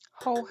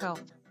Whole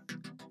health.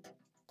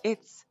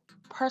 It's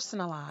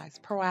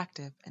personalized,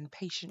 proactive, and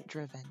patient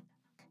driven.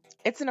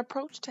 It's an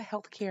approach to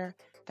healthcare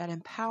that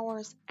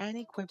empowers and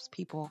equips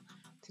people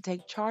to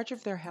take charge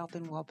of their health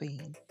and well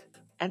being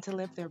and to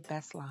live their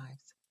best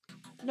lives.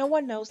 No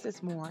one knows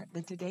this more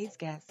than today's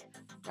guest,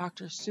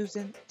 Dr.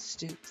 Susan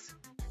Stooks,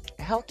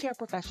 a healthcare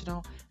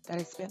professional that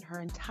has spent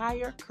her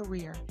entire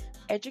career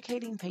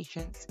educating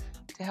patients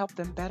to help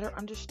them better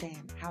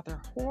understand how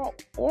their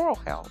oral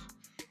health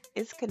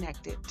is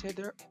connected to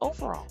their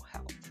overall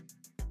health.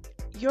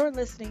 You're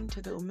listening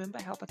to the Umemba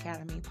Health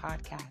Academy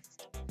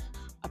podcast,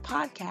 a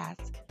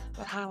podcast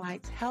that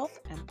highlights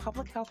health and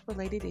public health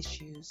related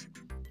issues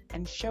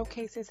and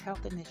showcases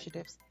health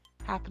initiatives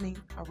happening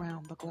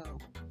around the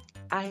globe.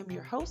 I am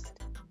your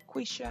host,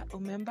 Quisha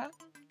Umemba,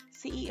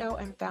 CEO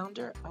and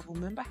founder of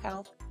Umemba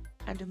Health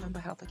and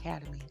Umemba Health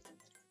Academy.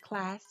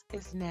 Class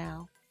is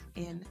now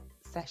in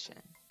session.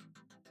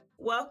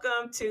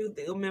 Welcome to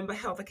the Umemba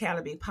Health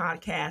Academy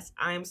podcast.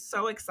 I am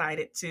so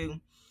excited to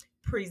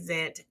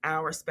present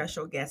our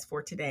special guest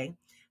for today.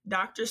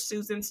 Dr.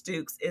 Susan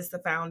Stooks is the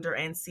founder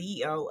and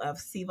CEO of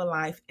Seva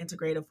Life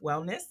Integrative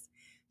Wellness.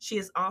 She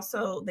is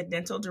also the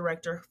dental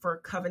director for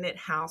Covenant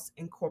House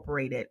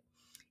Incorporated.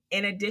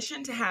 In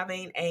addition to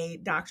having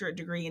a doctorate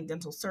degree in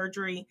dental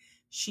surgery,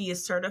 she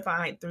is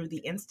certified through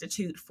the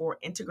Institute for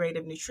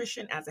Integrative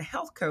Nutrition as a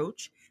health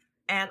coach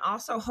and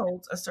also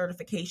holds a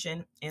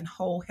certification in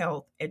whole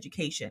health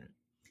education.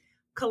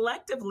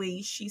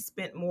 Collectively, she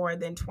spent more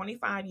than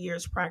 25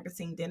 years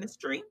practicing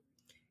dentistry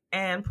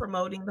and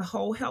promoting the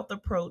whole health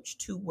approach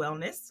to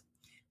wellness.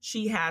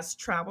 She has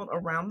traveled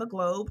around the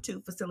globe to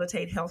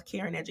facilitate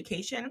healthcare and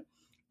education,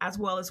 as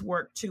well as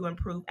work to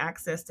improve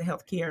access to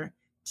healthcare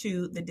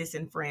to the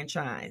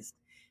disenfranchised.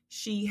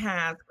 She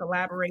has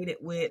collaborated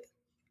with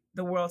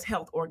the World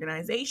Health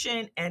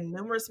Organization and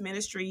numerous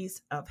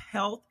ministries of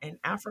health in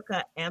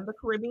Africa and the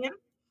Caribbean.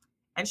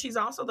 And she's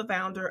also the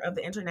founder of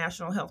the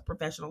International Health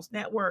Professionals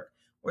Network,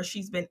 where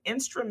she's been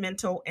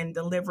instrumental in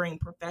delivering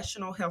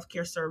professional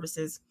healthcare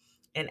services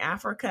in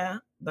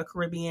Africa, the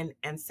Caribbean,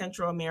 and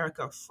Central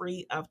America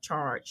free of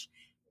charge.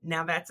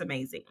 Now that's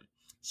amazing.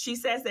 She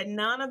says that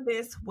none of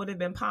this would have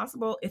been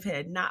possible if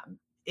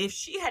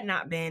she had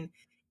not been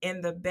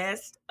in the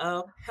best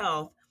of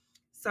health.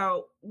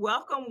 So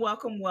welcome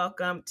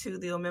to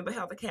the Umemba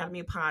Health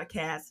Academy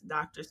podcast,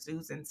 Dr.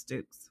 Susan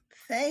Stooks.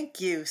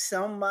 Thank you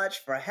so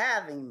much for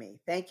having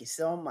me. Thank you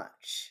so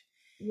much.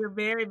 You're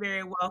very,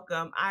 very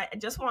welcome. I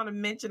just want to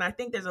mention, I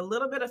think there's a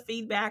little bit of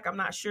feedback. I'm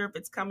not sure if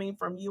it's coming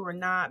from you or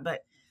not,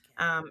 but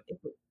if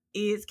it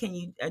is, can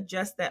you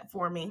adjust that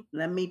for me?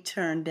 Let me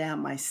turn down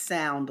my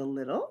sound a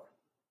little.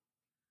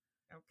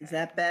 Okay. Is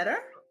that better?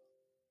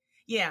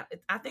 Yeah,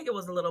 I think it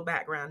was a little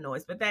background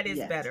noise, but that is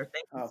better.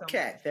 Thank you so much.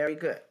 Okay, very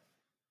good.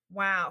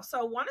 Wow.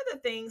 So one of the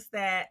things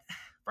that,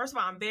 first of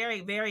all, I'm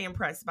very, very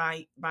impressed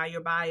by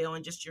your bio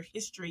and just your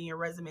history and your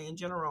resume in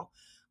general.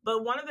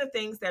 But one of the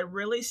things that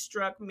really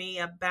struck me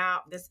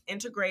about this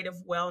integrative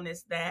wellness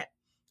that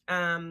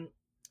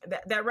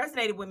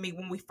resonated with me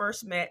when we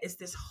first met is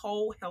this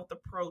whole health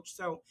approach.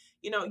 So,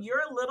 you're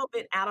a little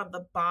bit out of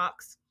the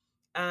box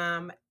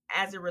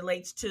as it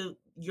relates to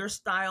your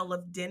style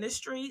of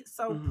dentistry.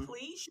 So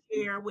please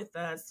share with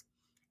us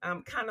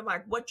kind of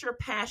like what your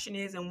passion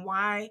is and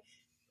why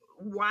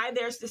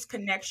there's this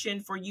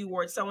connection for you,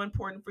 or it's so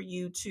important for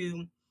you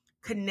to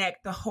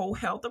connect the whole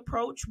health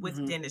approach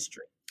with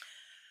dentistry.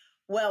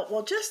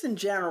 Well, just in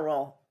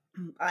general,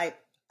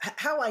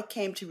 how I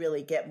came to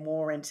really get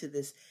more into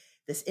this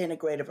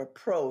integrative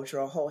approach or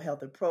a whole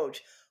health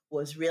approach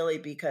was really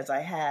because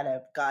I had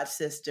a god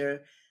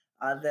sister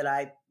that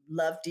I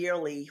loved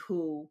dearly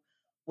who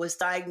was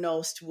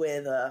diagnosed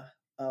with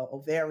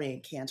ovarian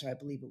cancer, I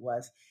believe it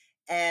was.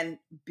 And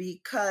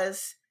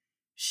because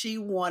she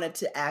wanted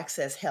to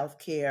access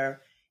healthcare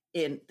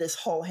in this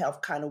whole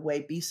health kind of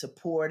way, be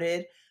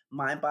supported,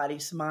 mind, body,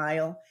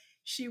 smile,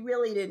 she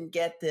really didn't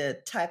get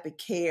the type of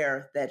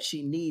care that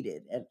she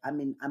needed. And I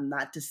mean, I'm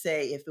not to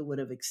say if it would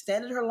have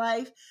extended her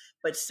life,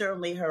 but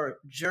certainly her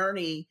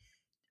journey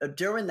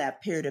during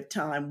that period of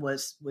time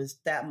was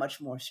that much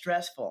more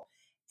stressful.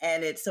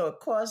 And it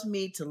caused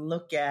me to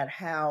look at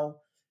how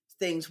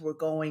things were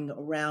going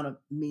around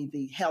me,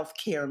 the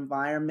healthcare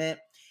environment.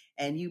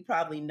 And you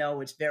probably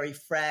know it's very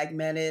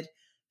fragmented.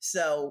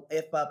 So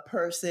if a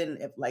person,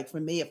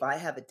 if I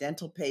have a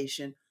dental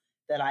patient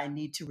that I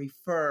need to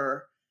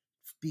refer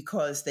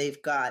because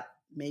they've got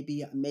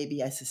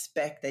maybe I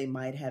suspect they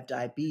might have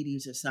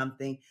diabetes or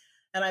something,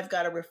 and I've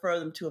got to refer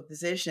them to a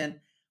physician,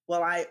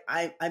 well,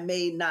 I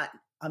may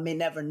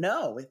never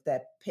know if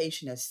that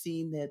patient has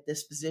seen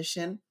this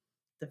physician.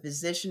 The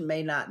physician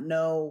may not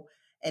know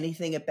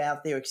anything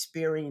about their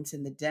experience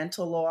in the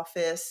dental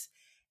office.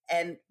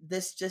 And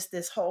this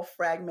whole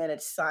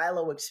fragmented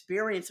silo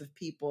experience of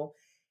people,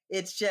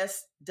 it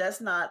just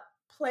does not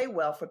play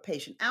well for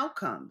patient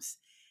outcomes.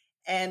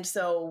 And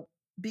so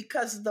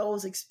because of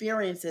those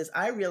experiences,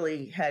 I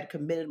really had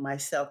committed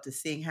myself to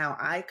seeing how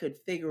I could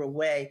figure a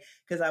way,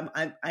 because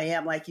I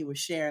am, like you were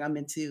sharing, I'm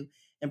into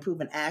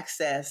improving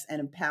access and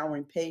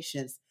empowering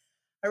patients.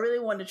 I really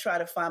wanted to try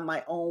to find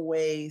my own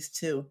ways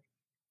to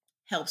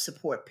help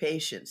support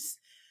patients.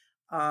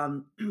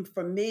 Um,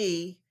 for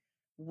me,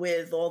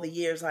 with all the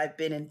years I've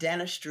been in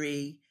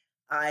dentistry,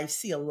 I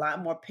see a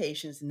lot more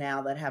patients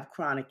now that have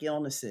chronic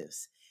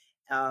illnesses,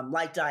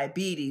 like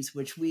diabetes,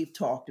 which we've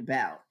talked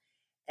about.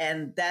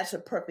 And that's a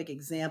perfect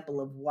example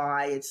of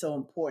why it's so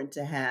important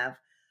to have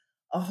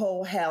a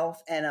whole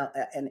health and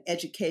an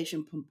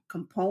education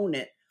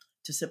component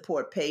to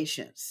support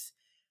patients.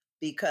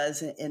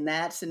 Because in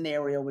that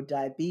scenario with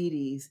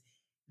diabetes,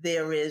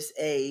 there is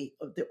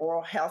the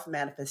oral health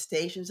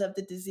manifestations of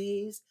the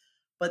disease,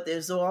 but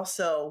there's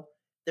also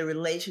the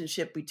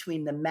relationship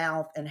between the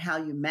mouth and how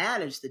you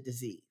manage the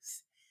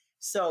disease.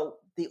 So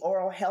the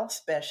oral health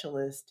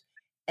specialist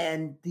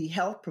and the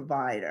health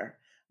provider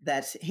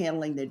that's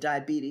handling their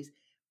diabetes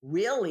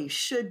really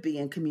should be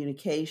in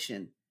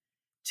communication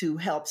to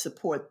help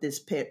support this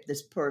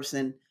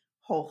person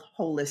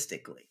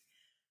holistically.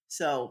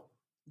 So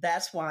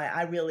that's why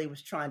I really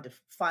was trying to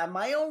find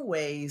my own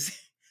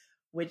ways,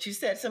 which you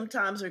said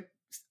sometimes are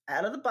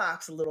out of the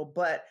box a little,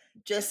 but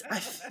just I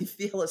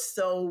feel is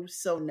so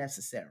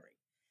necessary.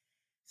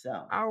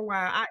 So Oh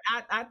wow,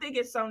 I think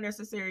it's so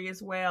necessary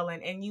as well.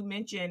 And you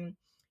mentioned,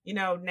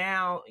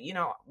 now,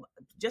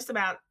 just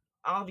about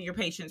all of your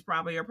patients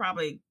probably are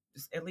probably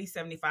at least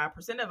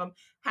 75% of them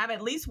have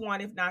at least one,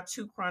 if not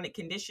two, chronic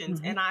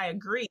conditions. Mhm. And I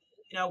agree.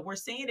 We're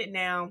seeing it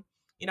now.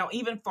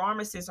 Even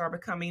pharmacists are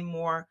becoming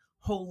more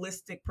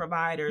holistic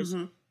providers.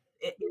 Mhm.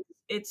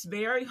 It's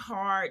very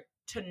hard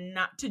to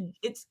not to.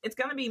 It's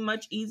going to be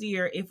much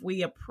easier if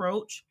we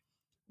approach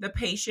the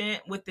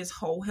patient with this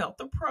whole health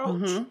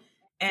approach Mhm.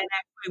 and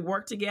actually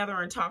work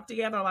together and talk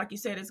together. Like you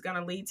said, it's going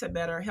to lead to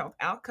better health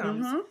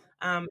outcomes. Mhm.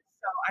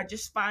 So I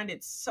just find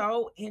it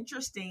so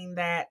interesting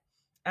that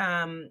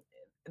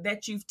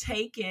that you've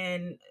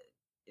taken,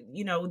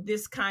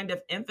 this kind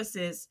of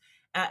emphasis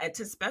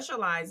to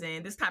specialize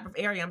in this type of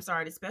area. I'm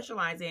sorry, to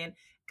specialize in,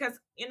 because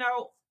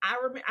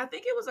I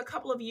think it was a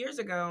couple of years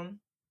ago.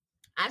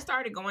 I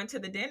started going to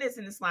the dentist,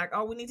 and it's like,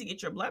 oh, we need to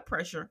get your blood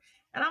pressure,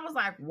 and I was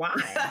like, why?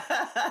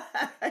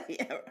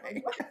 Yeah,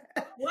 right.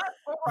 What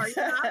for? I've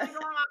been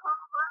going my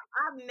whole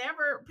life.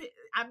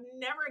 I've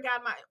never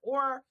got my,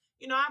 or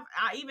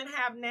I even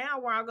have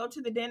now where I go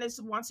to the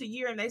dentist once a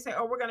year, and they say,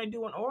 oh, we're going to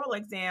do an oral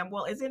exam.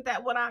 Well, isn't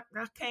that what I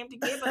came to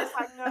get? But it's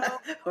like, no,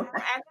 we're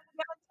actually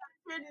going to touch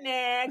your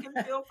neck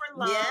and feel for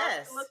lumps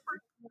and look Yes.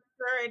 for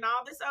cancer and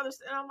all this other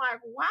stuff. And I'm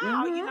like,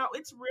 wow, Mhm.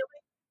 it's really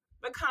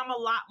become a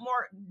lot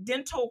more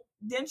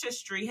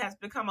dentistry has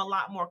become a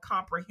lot more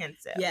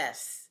comprehensive.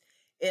 Yes,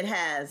 it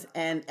has.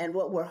 And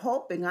what we're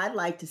hoping I'd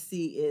like to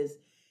see is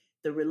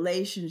the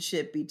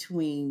relationship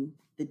between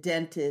the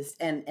dentist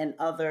and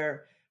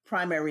other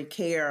primary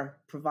care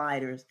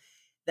providers,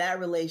 that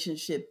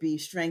relationship be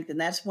strengthened.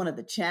 That's one of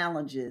the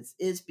challenges,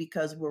 is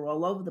because we're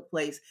all over the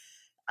place.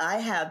 I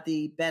have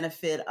the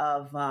benefit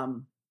of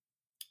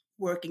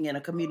working in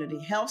a community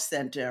health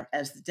center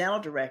as the dental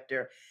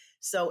director.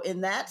 So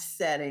in that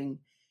setting,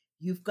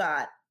 you've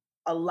got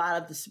a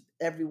lot of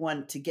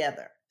everyone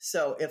together.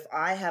 So if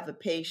I have a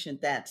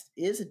patient that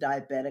is a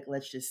diabetic,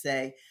 let's just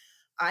say,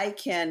 I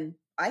can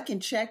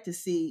check to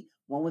see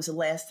when was the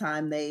last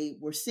time they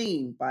were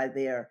seen by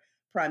their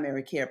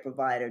primary care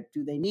provider.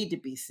 Do they need to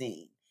be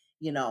seen?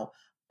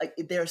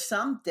 There's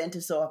some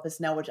dentist office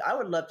now, which I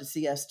would love to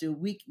see us do,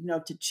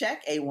 to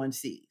check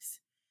A1Cs,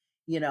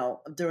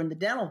 during the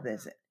dental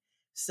visit.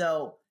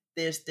 So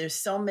there's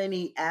so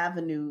many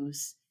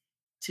avenues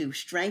to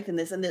strengthen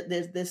this, and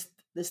there's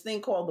this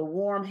thing called the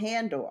warm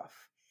handoff.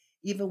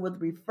 Even with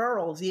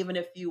referrals, even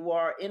if you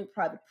are in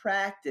private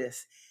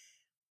practice,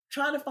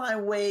 trying to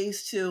find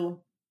ways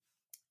to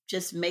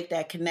just make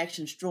that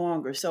connection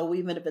stronger. So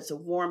even if it's a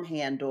warm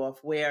handoff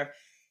where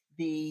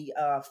the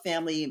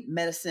family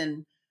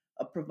medicine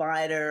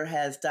provider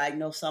has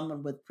diagnosed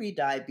someone with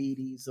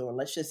prediabetes, or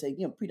let's just say,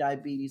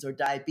 prediabetes or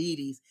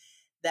diabetes,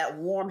 that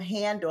warm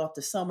handoff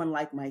to someone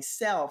like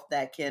myself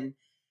that can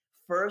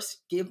first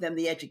give them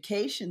the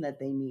education that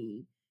they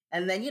need,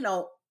 and then,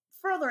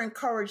 further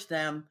encourage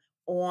them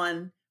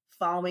on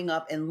following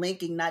up and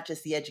linking not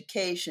just the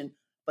education,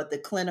 but the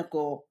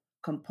clinical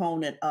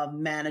component of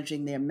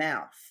managing their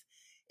mouth.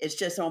 It's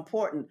just so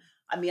important.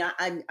 I mean,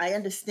 I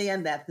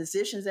understand that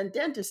physicians and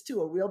dentists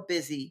too are real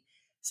busy,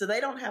 so they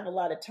don't have a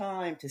lot of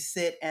time to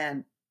sit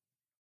and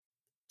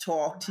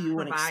talk to you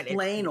and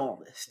explain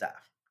all this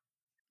stuff.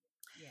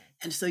 Yes.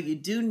 And so you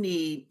do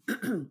need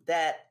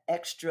that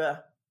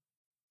extra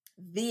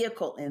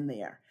vehicle in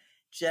there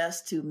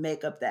just to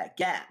make up that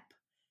gap,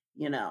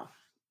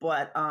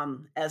 But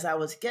as I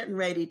was getting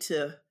ready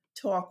to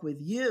talk with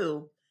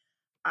you,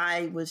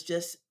 I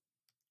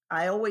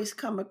always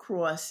come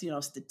across,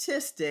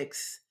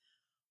 statistics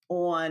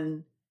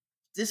on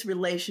this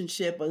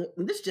relationship.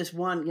 This is just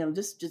one,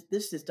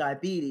 this is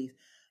diabetes,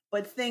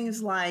 but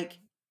things like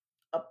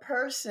a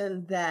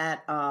person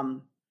that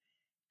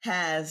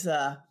has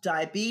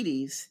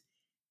diabetes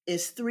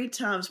is 3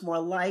 times more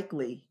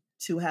likely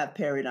to have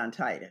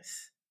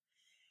periodontitis.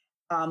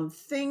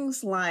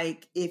 Things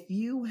like if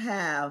you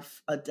have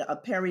a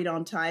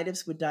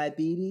periodontitis with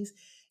diabetes,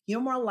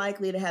 you're more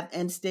likely to have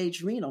end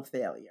stage renal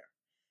failure.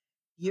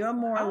 You're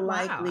more Oh wow.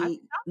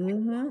 likely,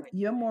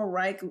 you're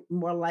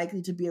more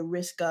likely to be a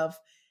risk of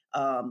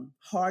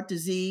heart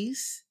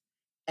disease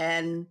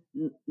and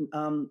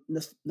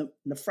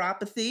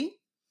nephropathy.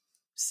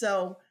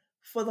 So,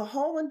 for the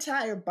whole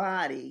entire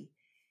body,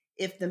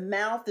 if the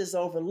mouth is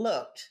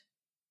overlooked,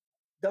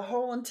 the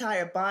whole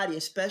entire body,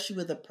 especially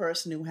with a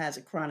person who has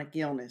a chronic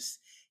illness,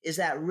 is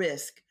at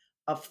risk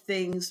of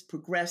things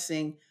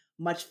progressing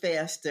much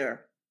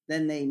faster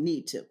than they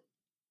need to.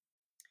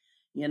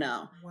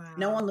 Now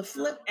Wow. on the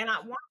flip, And I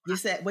want what'd you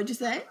say? I'm sorry,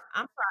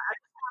 I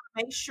just want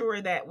to make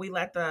sure that we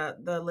let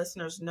the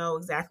listeners know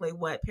exactly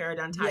what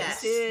periodontitis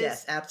Yes,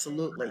 is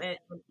absolutely. and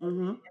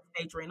Hmm.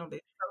 stage renal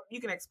disease. So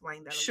you can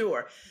explain that a little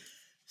Sure. bit.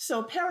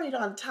 So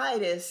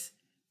periodontitis,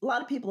 a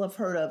lot of people have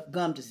heard of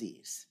gum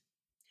disease.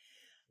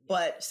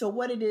 But so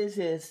what it is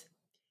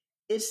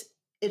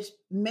it's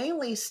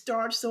mainly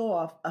starts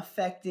off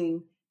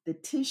affecting the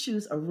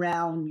tissues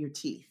around your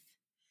teeth.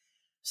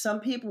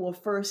 Some people will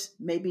first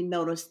maybe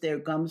notice their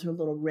gums are a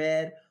little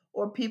red,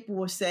 or people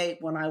will say,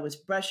 when I was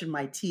brushing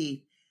my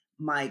teeth,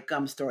 my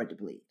gums started to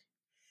bleed.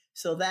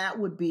 So that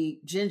would be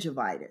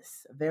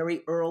gingivitis, a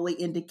very early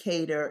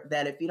indicator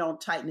that if you don't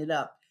tighten it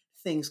up,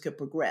 things could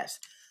progress.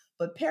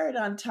 But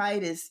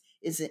periodontitis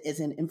is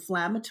an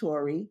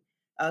inflammatory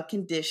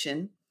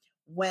condition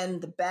when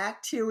the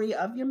bacteria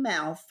of your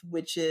mouth,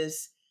 which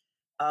is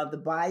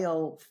the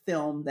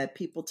biofilm that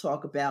people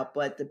talk about,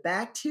 but the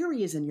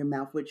bacteria is in your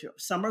mouth, which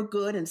some are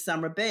good and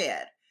some are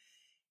bad.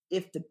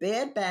 If the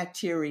bad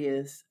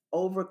bacteria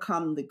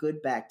overcome the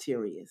good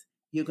bacteria,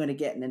 you're going to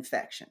get an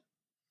infection.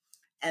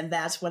 And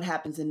that's what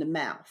happens in the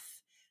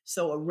mouth.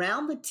 So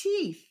around the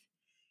teeth,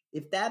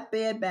 if that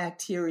bad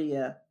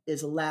bacteria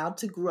is allowed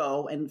to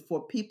grow, and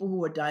for people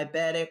who are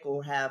diabetic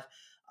or have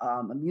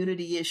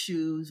immunity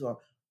issues or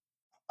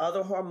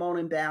other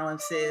hormone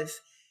imbalances,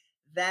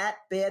 that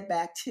bad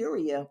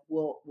bacteria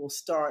will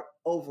start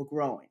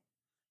overgrowing.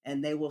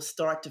 And they will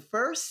start to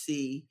first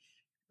see,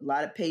 a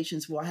lot of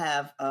patients will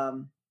have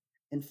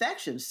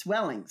infections,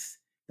 swellings.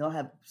 They'll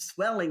have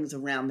swellings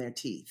around their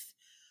teeth.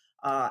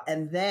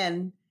 And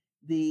then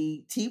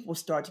the teeth will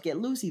start to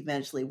get loose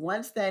eventually.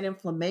 Once that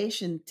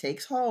inflammation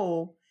takes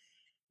hold,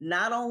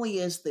 not only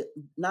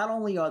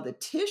are the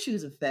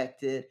tissues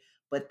affected,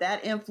 but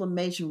that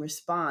inflammation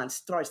response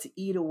starts to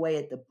eat away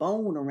at the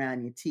bone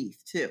around your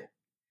teeth too.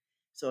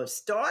 So it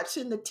starts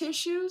in the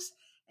tissues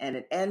and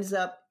it ends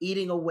up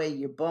eating away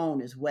your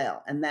bone as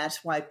well. And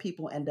that's why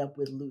people end up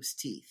with loose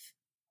teeth.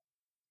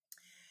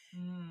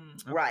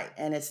 Okay. Right.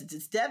 And it's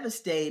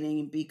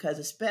devastating because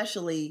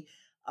especially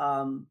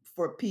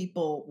for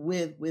people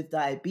with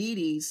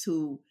diabetes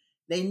who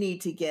they need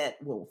to get,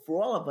 well,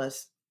 for all of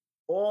us,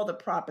 all the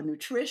proper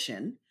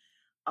nutrition.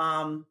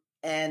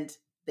 And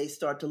they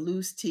start to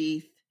lose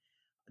teeth.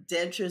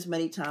 Dentures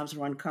many times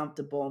are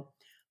uncomfortable.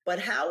 But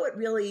how it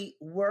really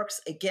works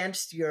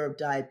against your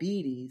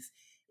diabetes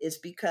is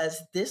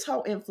because this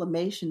whole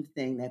inflammation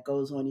thing that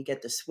goes on, you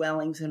get the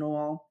swellings and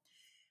all.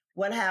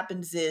 What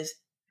happens is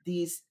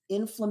these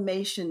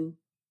inflammation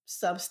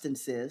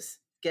substances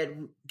get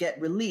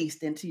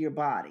released into your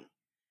body.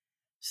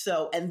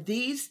 So, and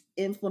these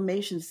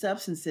inflammation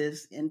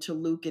substances,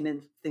 interleukin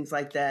and things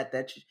like that,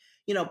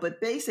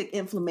 but basic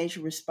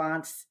inflammation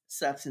response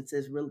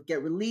substances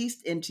get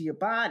released into your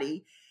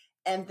body,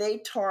 and they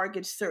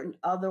target certain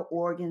other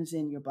organs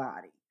in your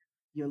body,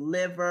 your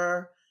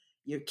liver,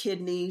 your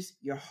kidneys,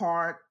 your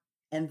heart,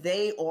 and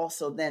they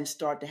also then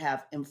start to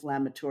have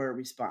inflammatory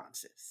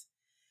responses.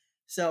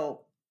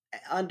 So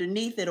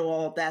underneath it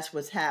all, that's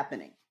what's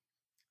happening.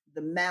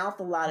 The mouth,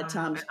 a lot of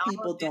times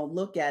people don't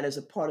look at as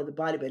a part of the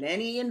body, but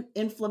any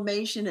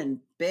inflammation and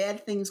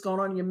bad things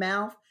going on in your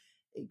mouth,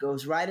 it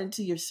goes right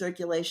into your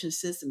circulation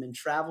system and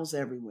travels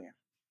everywhere.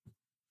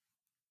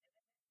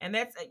 And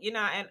that's,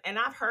 and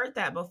I've heard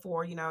that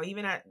before,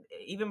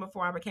 even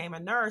before I became a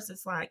nurse,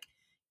 it's like,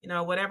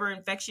 whatever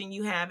infection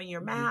you have in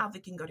your mouth,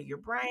 it can go to your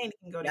brain, it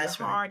can go to your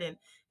heart. Right.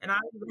 And I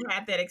even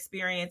had that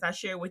experience. I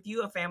shared with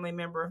you a family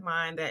member of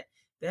mine that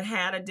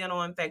had a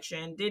dental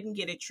infection, didn't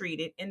get it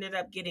treated, ended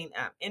up getting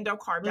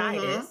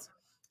endocarditis.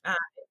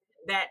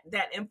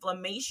 That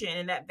inflammation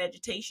and that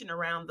vegetation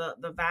around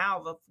the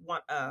valve of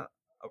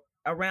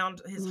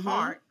around his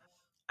heart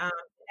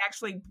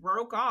actually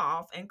broke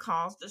off and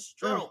caused a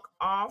stroke,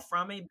 all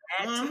from a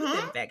bad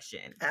tooth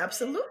infection.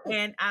 Absolutely.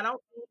 And I don't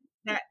think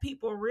that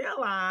people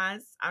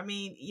realize, I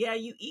mean, yeah,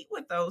 you eat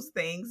with those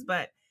things,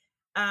 but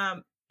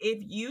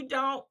if you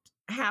don't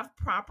have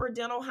proper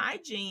dental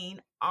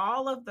hygiene,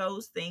 all of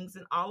those things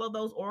and all of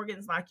those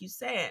organs, like you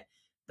said,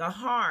 the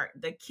heart,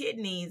 the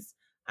kidneys,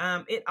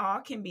 it all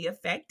can be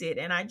affected.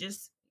 And I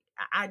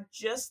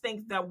just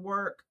think the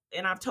work,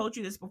 and I've told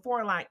you this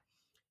before, like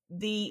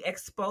the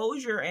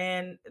exposure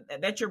and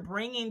that you're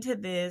bringing to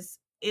this,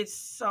 it's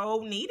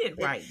so needed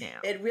right now.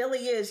 It really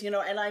is, and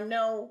I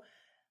know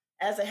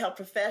as a health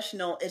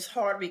professional, it's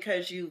hard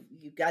because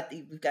we've got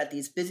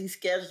these busy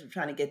schedules. We're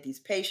trying to get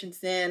these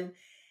patients in.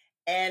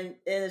 And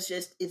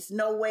it's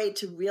no way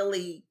to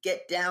really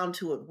get down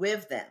to it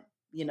with them,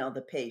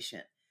 the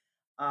patient.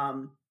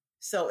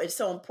 So it's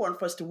so important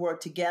for us to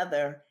work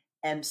together.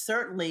 And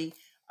certainly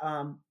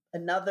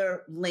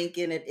another link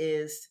in it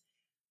is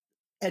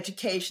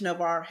education of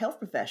our health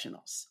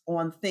professionals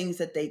on things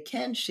that they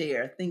can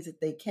share, things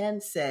that they can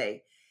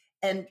say,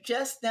 and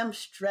just them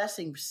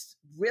stressing,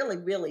 really,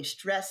 really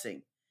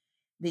stressing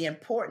the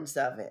importance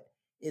of it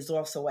is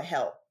also a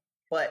help.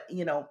 But,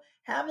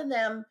 having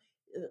them,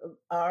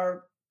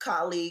 our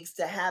colleagues,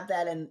 to have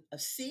that in a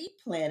seed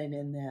planted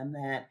in them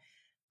that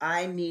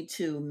I need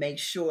to make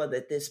sure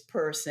that this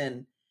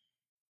person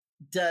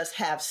does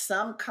have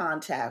some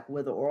contact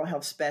with an oral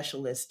health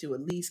specialist to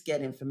at least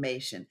get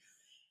information.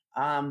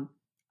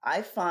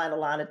 I find a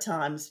lot of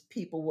times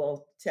people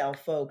will tell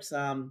folks,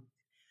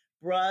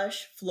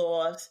 brush,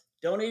 floss,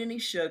 don't eat any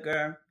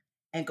sugar,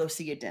 and go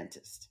see your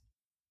dentist.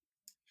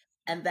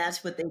 And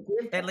that's what they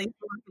give. At least,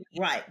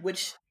 right,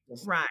 which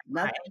right.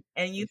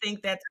 And you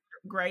think that's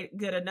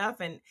good enough.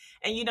 And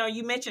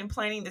you mentioned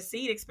planting the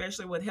seed,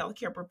 especially with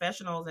healthcare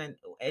professionals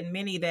and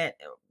many that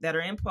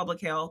are in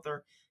public health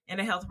or in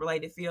a health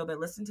related field that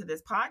listen to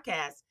this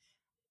podcast.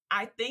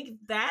 I think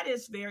that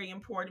is very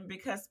important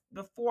because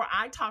before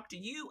I talked to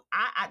you,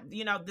 I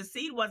the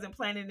seed wasn't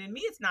planted in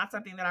me. It's not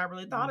something that I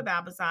really thought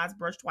about besides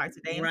brush twice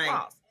a day and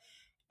floss.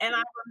 And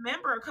I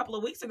remember a couple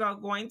of weeks ago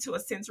going to a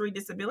sensory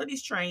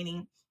disabilities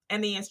training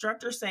and the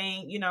instructor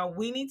saying,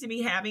 we need to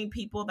be having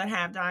people that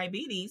have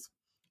diabetes.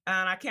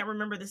 And I can't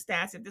remember the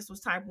stats if this was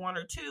type 1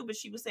 or 2, but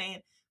she was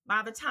saying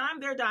by the time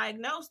they're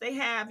diagnosed, they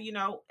have,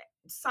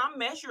 some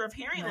measure of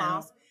hearing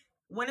loss.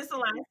 When is the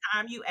last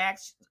time you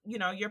asked,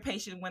 your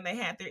patient when they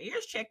had their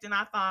ears checked? And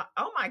I thought,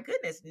 oh my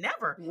goodness,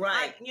 never.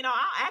 Right.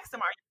 I'll ask them,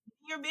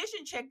 are your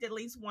vision checked at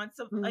least once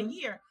a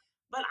year?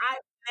 But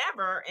I've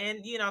never,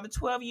 in the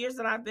 12 years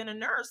that I've been a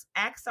nurse,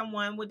 asked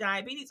someone with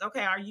diabetes,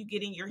 okay, are you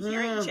getting your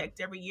hearing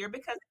checked every year?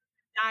 Because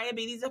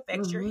diabetes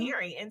affects your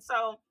hearing. And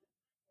so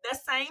the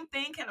same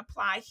thing can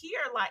apply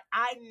here. Like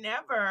I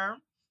never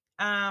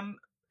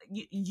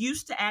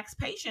used to ask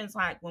patients,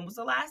 like, when was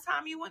the last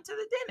time you went to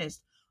the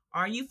dentist?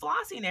 Are you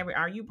flossing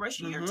are you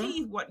brushing your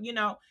teeth? What,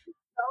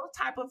 those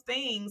type of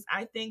things.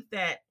 I think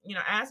that,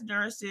 as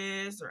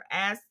nurses or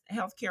as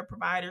healthcare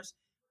providers,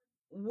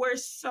 we're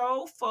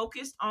so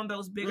focused on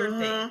those bigger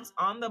things,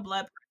 on the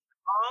blood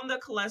pressure, on the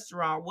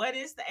cholesterol. What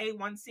is the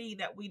A1C,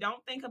 that we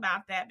don't think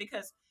about that?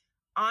 Because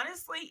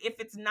honestly, if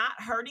it's not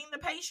hurting the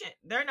patient,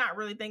 they're not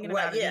really thinking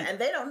about it. Yeah, and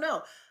they don't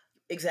know.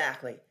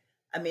 Exactly.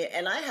 I mean,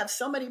 and I have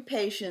so many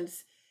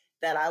patients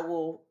that I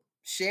will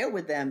share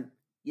with them.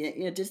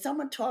 Did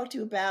someone talk to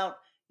you about,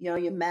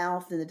 your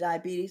mouth and the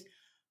diabetes?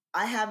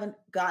 I haven't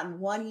gotten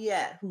one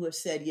yet who has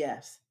said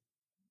yes.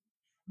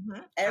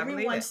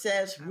 Everyone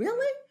says,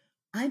 really?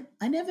 I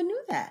never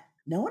knew that.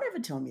 No one ever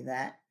told me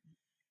that.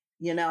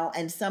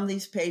 And some of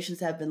these patients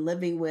have been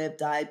living with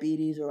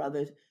diabetes or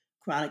other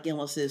chronic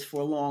illnesses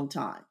for a long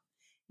time.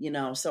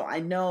 So I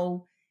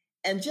know,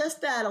 and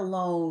just that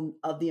alone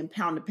of the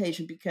empowering the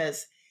patient,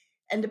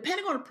 and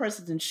depending on a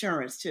person's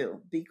insurance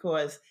too,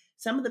 because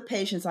some of the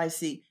patients I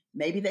see,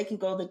 maybe they can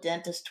go to the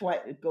dentist twice,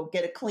 go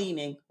get a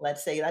cleaning.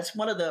 Let's say that's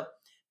one of the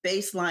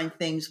baseline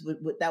things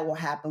that will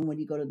happen when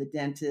you go to the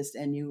dentist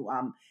and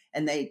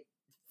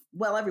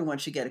everyone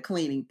should get a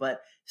cleaning,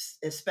 but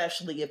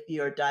especially if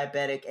you're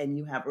diabetic and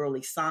you have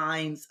early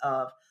signs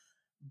of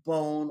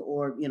bone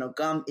or,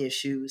 gum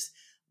issues,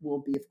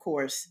 will be, of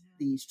course,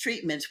 these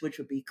treatments, which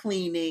would be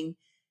cleaning,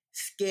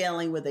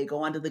 scaling, where they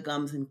go under the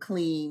gums and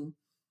clean.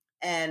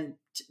 And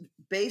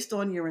based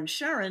on your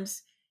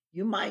insurance,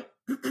 you might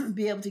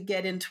be able to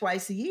get in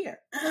twice a year.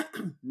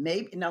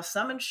 Maybe now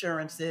some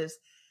insurances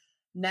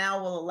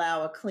now will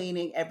allow a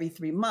cleaning every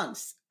 3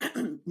 months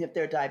if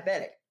they're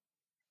diabetic.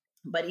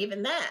 But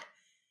even that,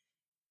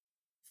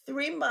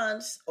 3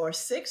 months or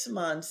 6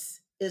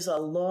 months is a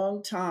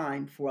long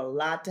time for a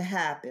lot to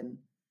happen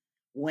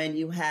when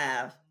you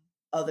have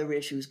other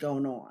issues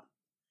going on.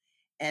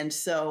 And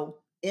so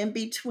in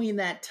between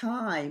that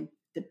time,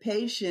 the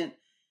patient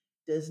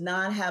does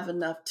not have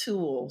enough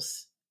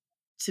tools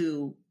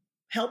to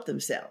help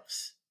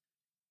themselves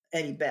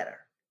any better,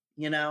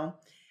 and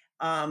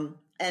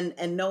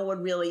no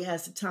one really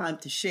has the time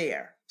to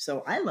share.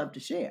 So I love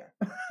to share,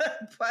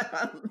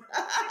 but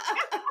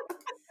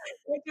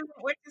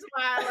which is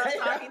why I love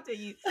talking to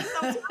you.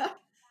 So tell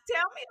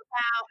me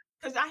about,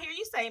 because I hear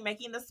you say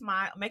making you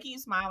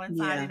smile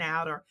inside and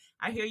out, or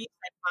I hear you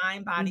say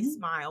mind, body,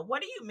 smile.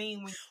 What do you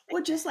mean when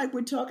well, just like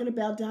we're talking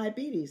about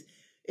diabetes,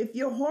 if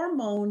your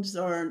hormones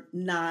are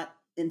not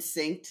in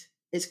sync,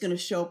 it's going to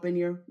show up in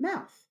your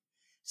mouth.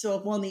 So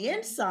if on the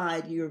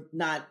inside you're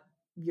not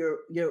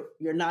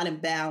in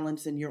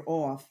balance and you're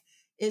off,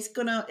 it's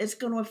gonna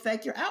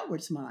affect your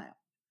outward smile.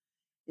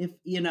 If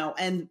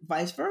and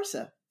vice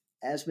versa,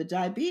 as with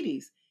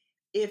diabetes.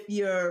 If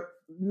your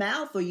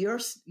mouth or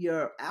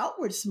your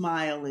outward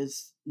smile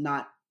is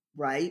not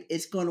right,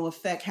 it's going to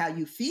affect how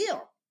you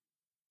feel.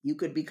 You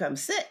could become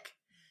sick.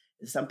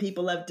 Some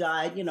people have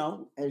died,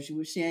 as you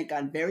were saying,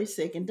 gotten very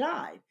sick and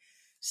died.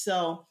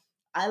 So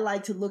I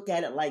like to look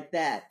at it like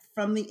that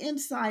from the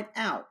inside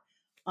out.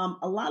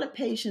 A lot of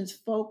patients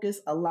focus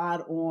a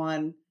lot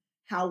on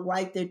how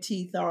white their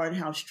teeth are and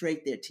how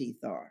straight their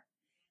teeth are.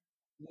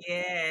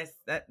 Yes,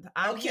 that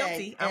I'm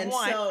guilty. I'm And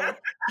one. so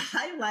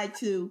I like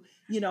to,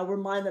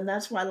 remind them.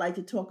 That's why I like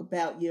to talk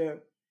about your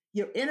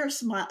inner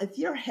smile. If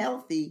you're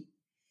healthy,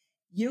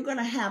 you're going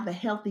to have a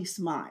healthy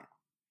smile,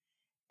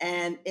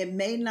 and it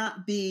may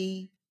not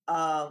be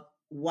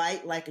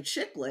white like a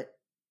chiclet,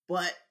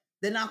 but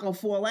they're not going to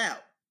fall out.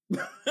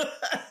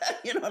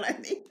 You know what I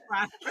mean?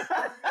 Right.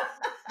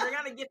 You're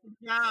gonna get the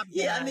job done.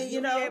 Yeah, I mean,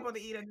 You'll be able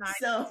to eat a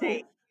nice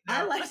steak.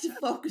 I like to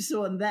focus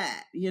on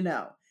that,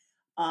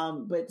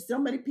 but so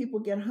many people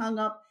get hung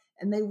up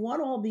and they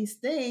want all these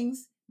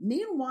things.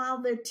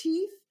 Meanwhile, their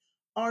teeth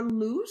are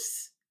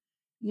loose,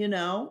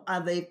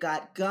 they've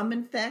got gum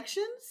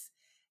infections,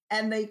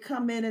 and they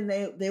come in and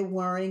they're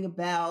worrying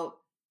about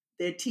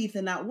their teeth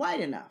are not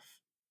white enough.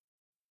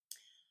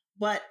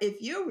 But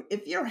if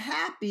you're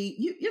happy,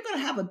 you're going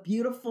to have a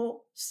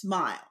beautiful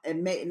smile.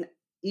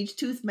 Each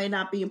tooth may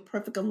not be in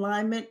perfect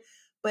alignment,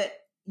 but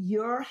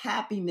your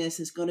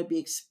happiness is going to be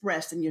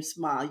expressed in your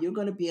smile. You're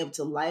going to be able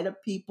to light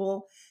up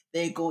people.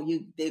 They're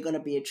going to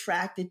be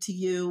attracted to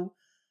you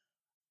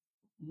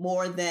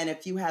more than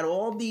if you had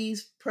all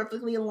these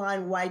perfectly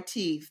aligned white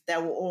teeth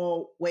that were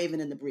all waving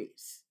in the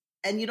breeze,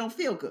 and you don't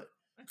feel good.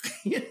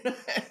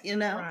 you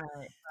know.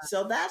 Right.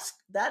 So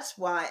that's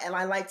why, and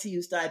I like to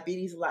use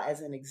diabetes a lot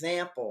as an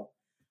example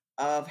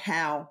of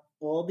how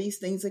all these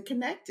things are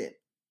connected.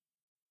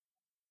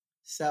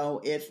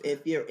 So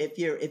if your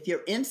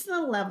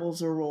insulin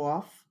levels are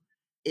off,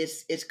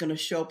 it's going to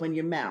show up in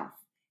your mouth.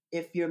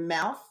 If your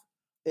mouth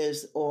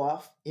is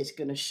off, it's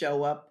going to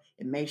show up.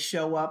 It may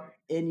show up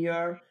in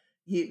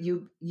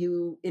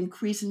you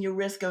increasing your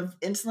risk of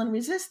insulin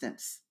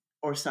resistance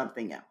or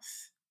something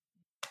else.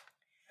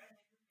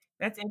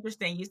 That's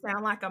interesting. You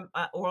sound like an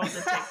oral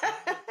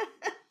detective.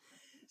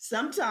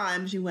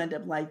 Sometimes you end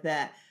up like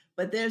that,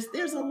 but there's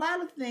a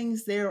lot of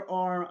things. There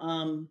are.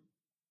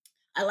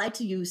 I like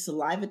to use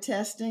saliva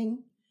testing,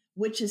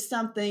 which is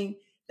something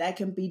that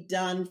can be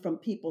done from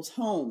people's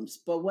homes.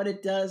 But what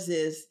it does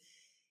is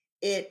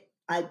it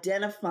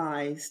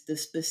identifies the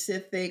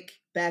specific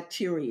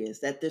bacteria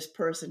that this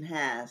person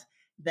has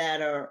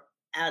that are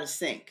out of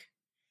sync.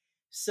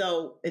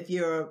 So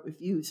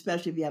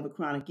especially if you have a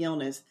chronic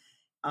illness,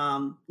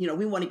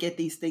 we want to get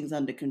these things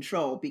under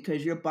control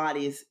because your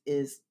body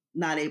is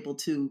not able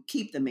to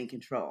keep them in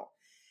control.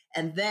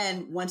 And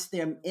then once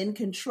they're in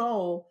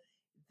control,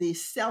 the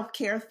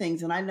self-care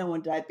things, and I know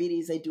in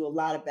diabetes, they do a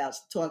lot about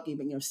talking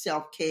about,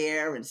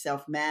 self-care and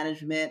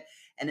self-management,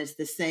 and it's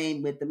the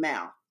same with the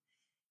mouth.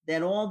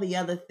 Then all the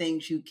other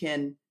things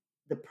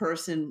the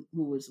person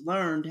who has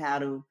learned how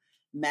to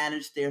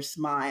manage their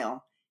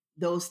smile,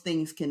 those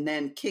things can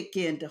then kick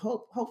in to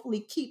hopefully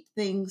keep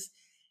things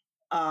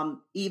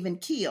even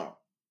keel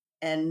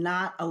and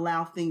not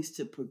allow things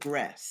to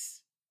progress.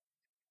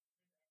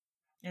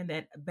 And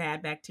that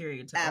bad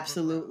bacteria to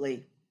absolutely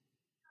overgrow.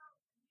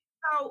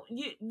 So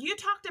you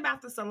talked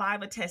about the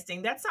saliva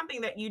testing. That's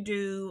something that you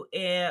do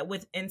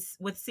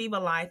with Siva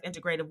Life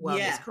Integrative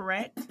Wellness,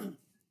 correct? Could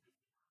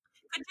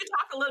you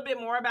talk a little bit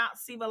more about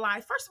Siva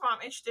Life? First of all,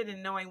 I'm interested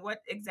in knowing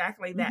what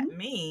exactly that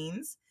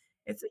means.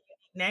 It's a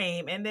unique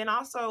name. And then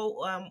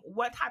also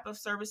what type of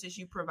services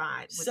you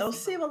provide. So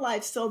Siva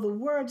Life, so the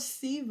word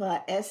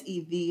Siva,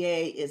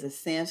 S-E-V-A, is a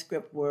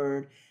Sanskrit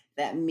word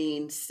that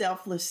means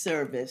selfless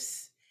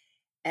service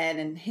and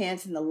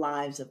enhancing the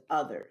lives of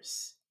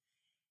others.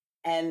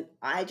 And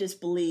I just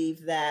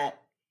believe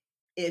that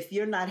if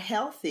you're not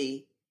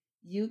healthy,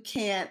 you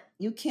can't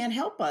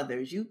help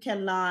others. You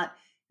can't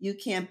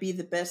be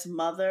the best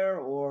mother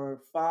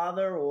or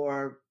father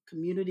or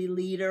community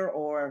leader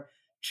or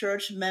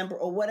church member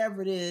or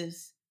whatever it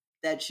is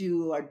that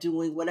you are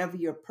doing, whatever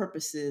your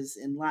purpose is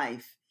in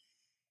life.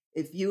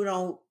 If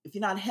you're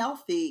not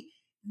healthy,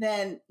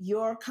 then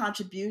your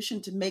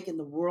contribution to making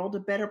the world a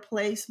better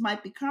place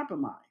might be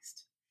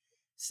compromised.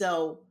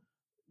 So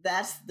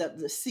that's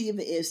the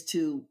Siva is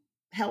to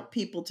help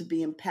people to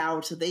be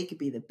empowered so they can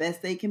be the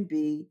best they can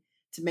be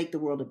to make the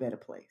world a better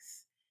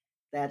place.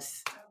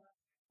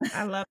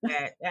 I love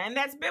that. And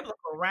that's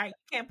biblical, right?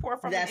 You can't pour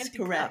from an empty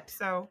cup.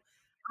 So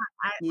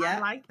I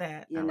like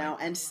that.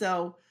 And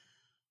so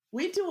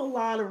we do a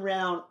lot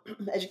around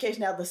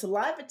education. Now, the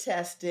saliva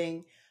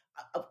testing,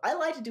 I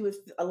like to do with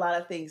a lot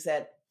of things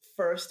that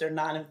first are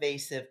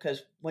non-invasive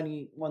because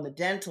when the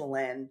dental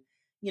end,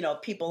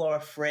 people are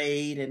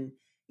afraid and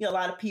a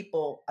lot of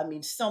people,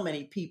 so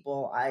many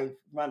people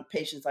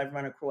patients I've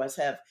run across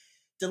have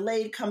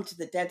delayed come to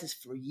the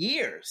dentist for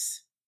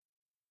years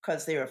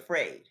because they're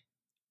afraid,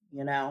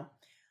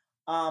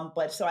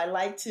 But so I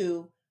like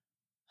to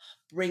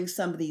bring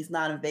some of these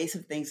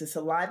non-invasive things. The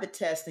saliva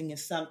testing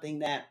is something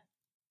that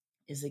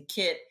is a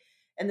kit,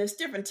 and there's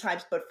different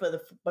types, but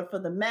for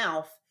the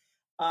mouth,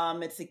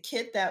 it's a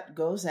kit that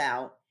goes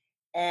out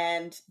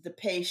and the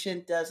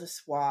patient does a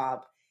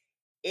swab.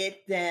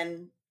 It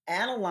then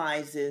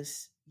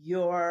analyzes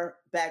your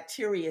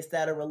bacteria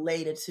that are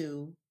related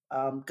to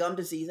gum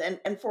disease.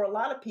 And for a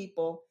lot of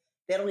people,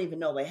 they don't even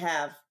know they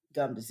have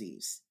gum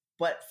disease.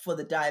 But for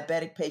the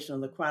diabetic patient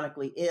or the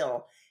chronically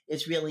ill,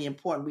 it's really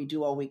important we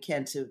do all we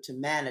can to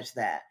manage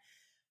that.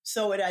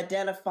 So it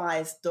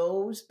identifies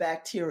those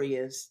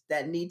bacteria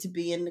that need to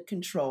be in the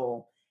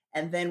control.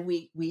 And then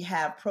we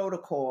have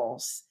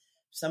protocols,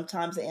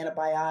 sometimes the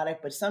antibiotic,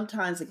 but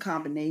sometimes a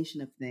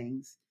combination of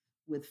things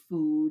with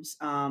foods,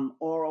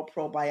 oral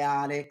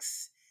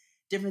probiotics,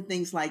 different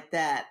things like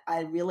that.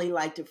 I really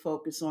like to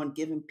focus on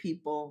giving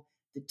people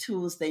the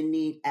tools they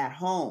need at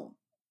home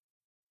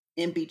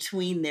in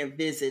between their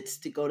visits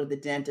to go to the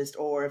dentist,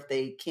 or if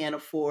they can't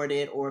afford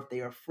it, or if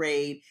they're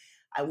afraid.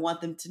 I want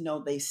them to know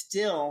they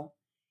still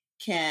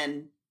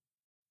can,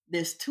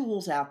 there's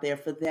tools out there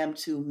for them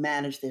to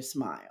manage their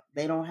smile.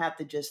 They don't have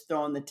to just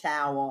throw in the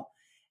towel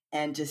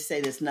and just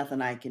say there's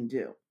nothing I can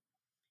do.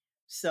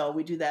 So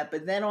we do that.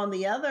 But then on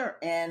the other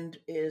end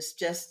is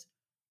just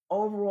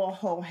overall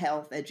whole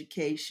health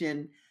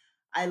education.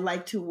 I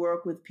like to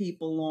work with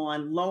people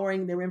on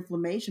lowering their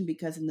inflammation,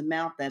 because in the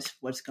mouth, that's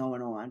what's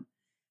going on.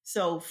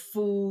 So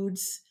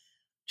foods,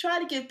 try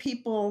to give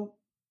people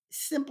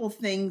simple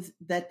things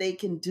that they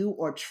can do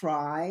or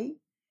try,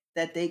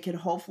 that they can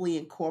hopefully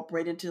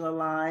incorporate into their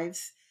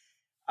lives,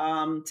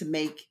 to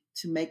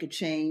make a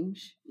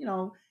change.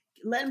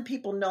 Letting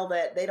people know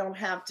that they don't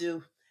have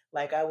to,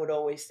 like I would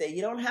always say,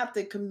 you don't have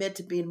to commit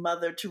to being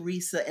Mother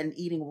Teresa and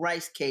eating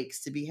rice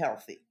cakes to be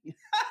healthy.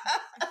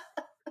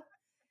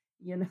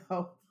 you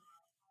know,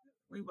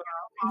 We were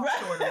all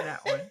short on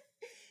that one.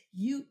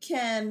 You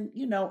can,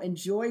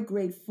 enjoy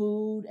great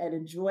food and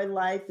enjoy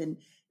life. And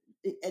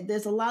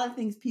there's a lot of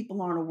things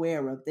people aren't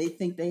aware of. They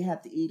think they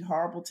have to eat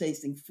horrible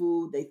tasting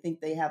food. They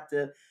think they have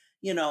to,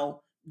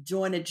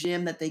 join a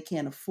gym that they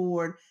can't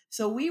afford.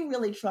 So we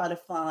really try to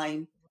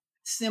find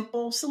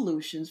simple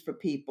solutions for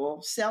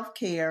people,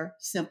 self-care,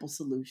 simple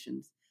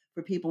solutions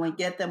for people, and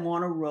get them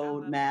on a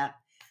roadmap.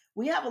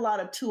 We have a lot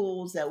of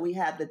tools that we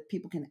have that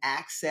people can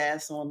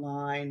access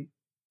online.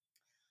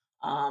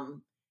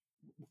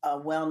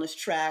 Wellness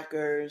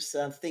trackers,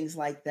 things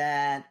like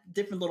that,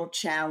 different little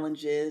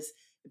challenges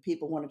that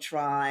people want to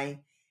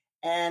try,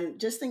 and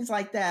just things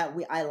like that.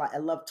 I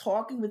love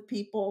talking with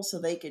people so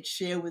they could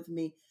share with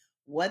me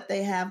what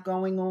they have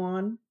going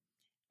on,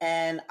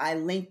 and I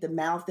link the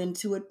mouth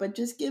into it, but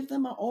just give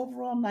them an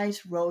overall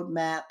nice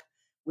roadmap,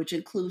 which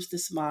includes the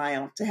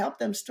smile, to help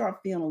them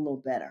start feeling a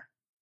little better.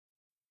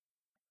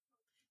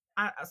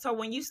 So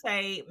when you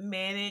say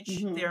manage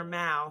Mhm. their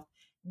mouth,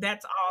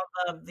 that's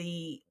all of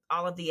the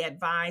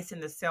advice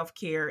and the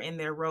self-care in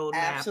their roadmap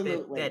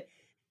Absolutely. that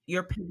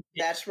your patient.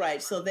 That's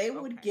right. So they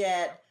would Okay.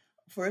 get,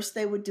 first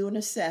they would do an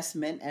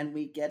assessment, and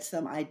we get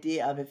some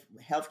idea of if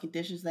health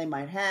conditions they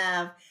might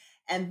have.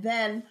 And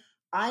then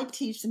I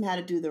teach them how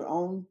to do their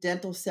own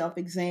dental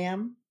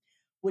self-exam,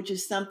 which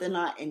is something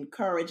I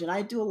encourage. And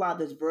I do a lot of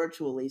this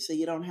virtually. So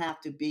you don't have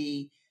to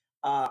be,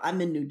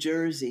 I'm in New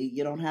Jersey.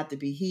 You don't have to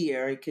be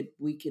here.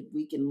 We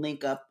can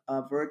link up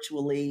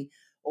virtually.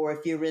 Or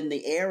if you're in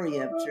the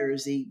area of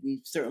Jersey,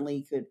 we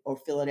certainly could, or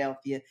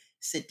Philadelphia,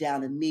 sit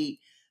down and meet.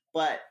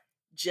 But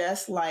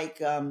just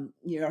like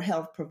your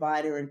health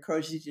provider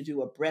encourages you to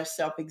do a breast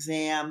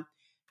self-exam,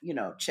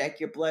 check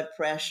your blood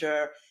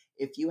pressure.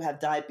 If you have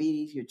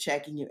diabetes, you're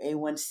checking your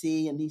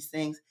A1C and these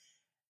things.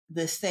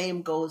 The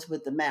same goes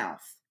with the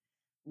mouth.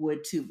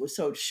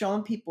 So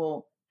showing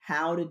people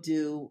how to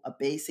do a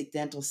basic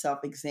dental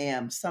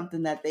self-exam,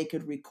 something that they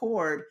could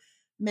record,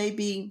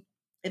 maybe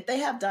if they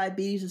have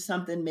diabetes or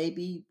something,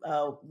 maybe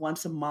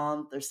once a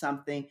month or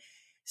something,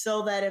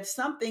 so that if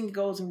something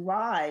goes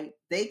awry,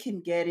 they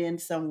can get in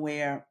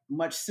somewhere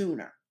much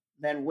sooner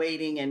than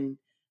waiting and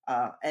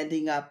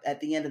ending up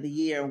at the end of the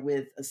year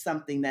with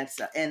something that's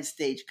an end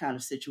stage kind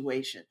of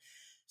situation.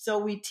 So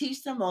we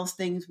teach them those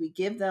things. We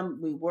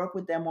work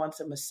with them on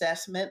some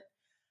assessment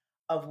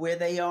of where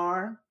they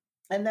are.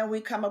 And then we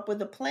come up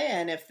with a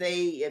plan. If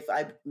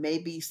I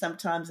maybe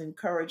sometimes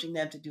encouraging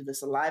them to do the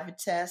saliva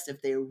test,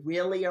 if they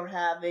really are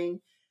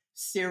having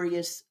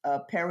serious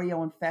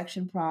perio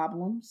infection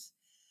problems.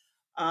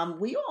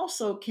 We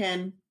also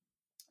can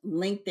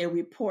link their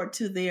report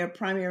to their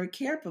primary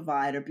care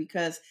provider,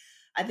 because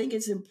I think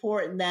it's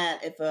important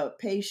that if a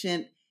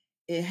patient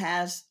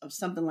has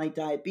something like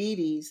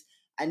diabetes,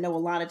 I know a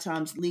lot of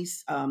times, at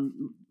least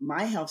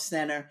my health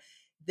center,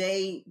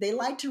 they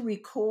like to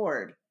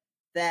record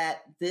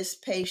that this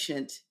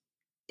patient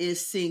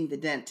is seeing the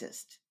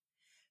dentist.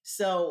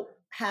 So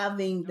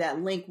having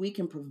that link, we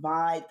can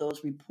provide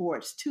those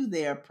reports to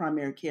their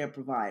primary care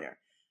provider,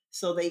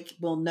 so they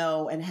will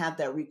know and have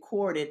that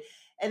recorded.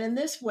 And in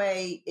this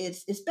way,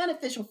 it's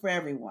beneficial for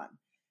everyone.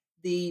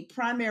 The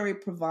primary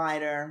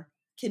provider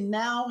can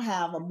now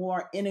have a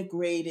more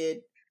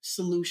integrated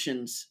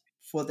solutions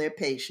for their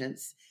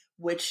patients,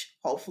 which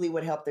hopefully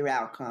would help their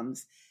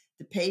outcomes.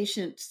 The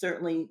patient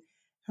certainly,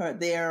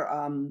 their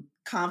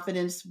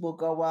confidence will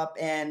go up,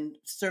 and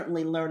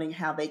certainly learning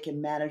how they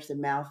can manage their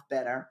mouth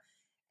better.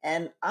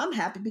 And I'm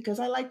happy because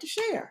I like to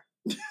share.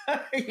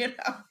 you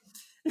know.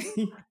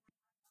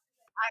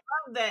 I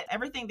love that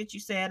everything that you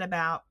said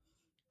about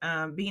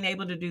being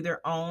able to do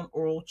their own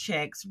oral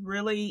checks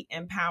really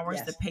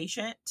empowers the Yes.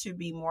 patient to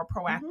be more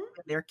proactive Hmm.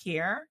 in their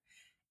care.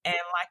 And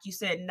like you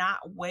said, not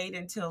wait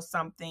until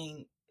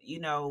something,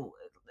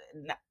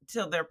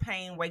 till their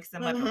pain wakes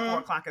them up at Hmm. 4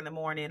 o'clock in the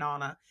morning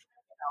on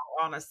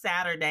a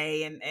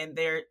Saturday, and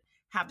they're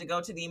have to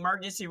go to the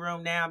emergency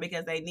room now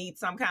because they need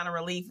some kind of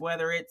relief,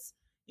 whether it's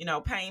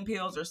pain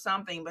pills or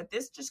something. But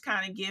this just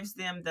kind of gives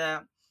them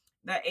the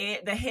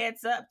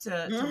heads up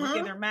to look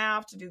in Hmm. their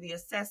mouth, to do the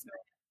assessment,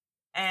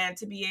 and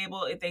to be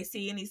able, if they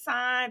see any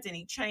signs,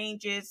 any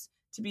changes,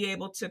 to be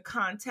able to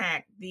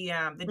contact the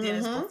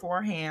dentist Hmm.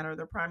 beforehand, or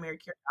the primary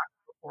care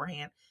doctor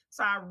beforehand.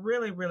 So I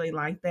really, really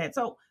like that.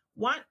 So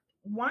one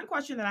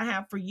question that I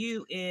have for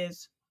you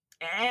is,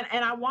 and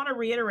I want to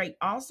reiterate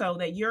also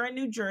that you're in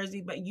New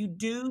Jersey, but you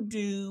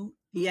do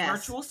Yes.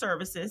 virtual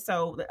services.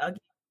 So again,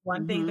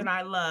 one thing that Hmm.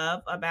 I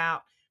love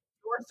about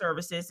your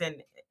services,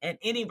 and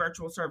any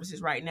virtual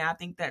services right now, I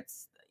think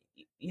that's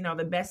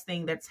the best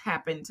thing that's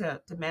happened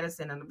to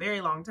medicine in a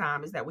very long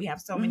time, is that we have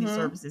so many Hmm.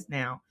 services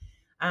now,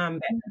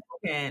 that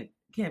people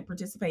can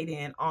participate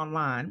in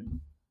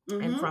online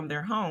and Hmm. from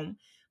their home.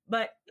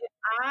 But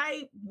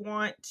I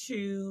want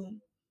to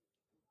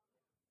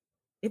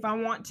if I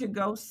want to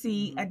go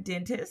see a Hmm.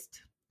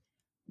 dentist,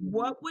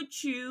 what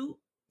would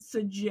you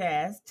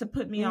suggest to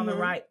put me on the Hmm.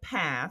 right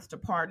path to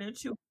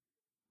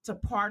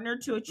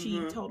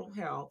achieve Hmm. total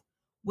health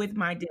with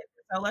my dentist?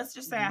 So let's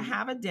just say I Hmm.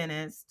 have a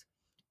dentist.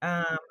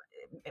 Um,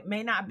 it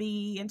may not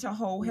be into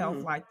whole health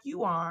Hmm. like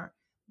you are,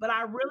 but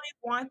I really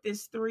want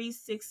this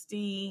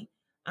 360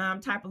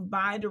 type of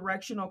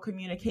bi-directional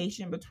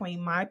communication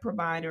between my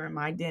provider and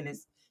my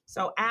dentist.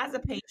 So as a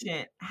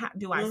patient, how,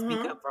 do I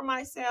speak Hmm. up for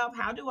myself?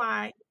 How do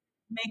I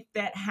make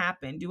that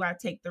happen? Do I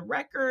take the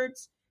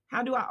records?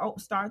 How do I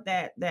start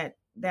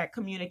that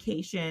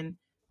communication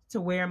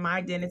to where my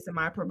dentist and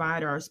my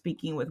provider are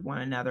speaking with one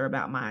another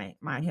about my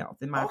health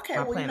and Okay,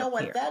 my well, you plan know of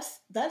what? care?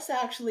 That's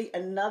actually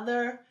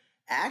another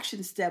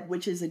action step,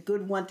 which is a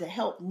good one to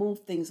help move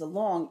things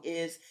along.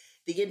 Is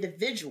the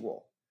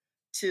individual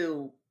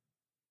to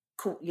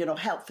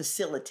help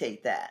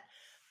facilitate that,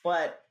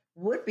 but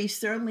would be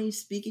certainly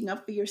speaking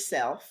up for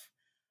yourself,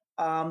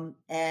 and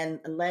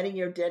letting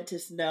your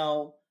dentist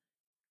know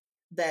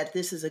that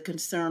this is a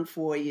concern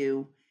for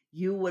you.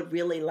 You would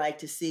really like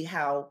to see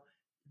how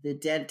your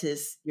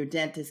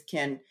dentist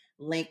can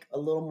link a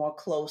little more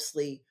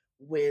closely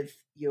with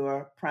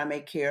your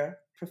primary care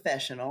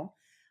professional.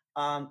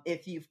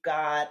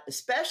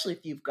 Especially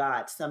if you've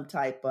got some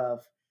type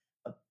of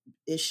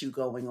issue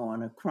going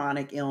on, a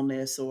chronic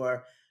illness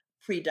or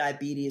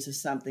pre-diabetes or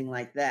something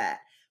like that,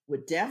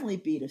 would definitely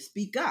be to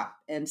speak up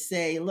and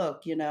say,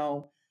 look,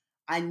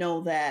 I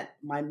know that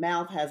my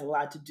mouth has a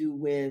lot to do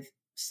with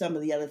some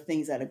of the other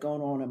things that are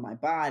going on in my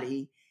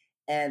body,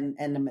 and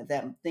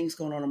that things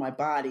going on in my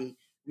body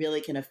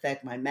really can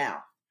affect my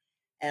mouth.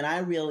 And I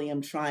really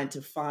am trying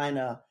to find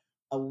a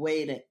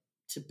way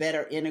to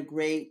better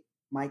integrate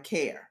my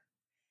care.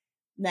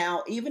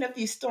 Now, even if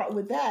you start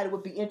with that, it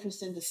would be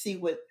interesting to see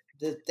what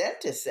the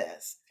dentist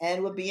says, and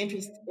it would be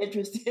Yes.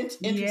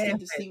 interesting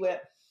to see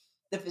what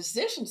the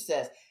physician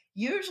says.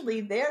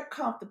 Usually, they're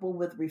comfortable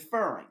with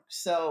referring,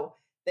 so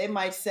they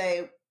might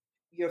say,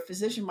 your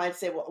physician might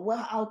say,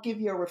 "Well, I'll give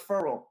you a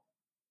referral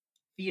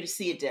for you to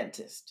see a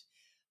dentist."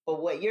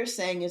 But what you're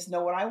saying is,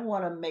 no, what I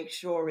want to make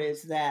sure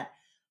is that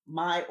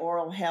my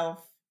oral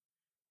health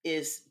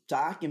is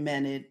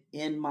documented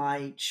in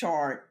my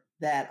chart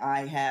that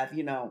I have,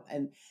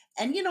 and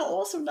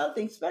also another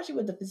thing, especially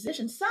with the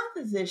physicians, some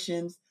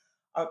physicians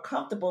are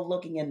comfortable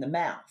looking in the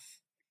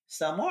mouth.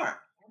 Some aren't.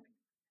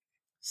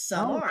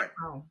 Some Oh, aren't.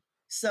 wow.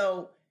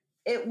 So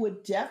it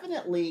would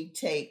definitely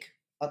take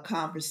a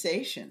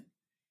conversation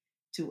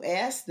to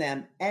ask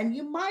them, and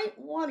you might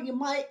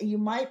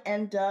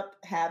end up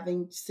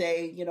having to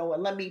say, well,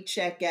 let me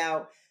check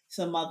out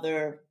some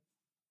other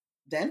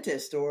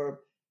dentist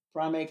or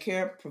primary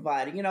care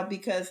provider,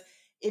 because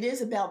it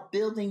is about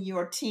building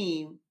your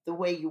team the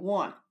way you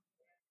want.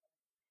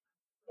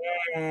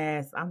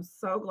 Yes, I'm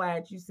so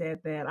glad you said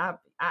that.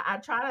 I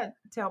try to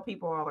tell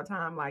people all the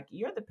time, like,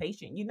 you're the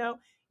patient.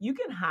 You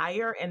can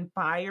hire and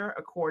fire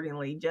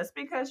accordingly. Just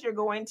because you're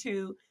going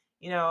to,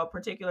 a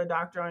particular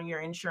doctor on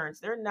your insurance,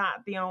 they're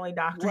not the only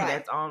doctor Right.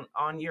 that's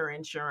on your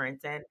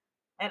insurance. And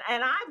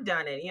I've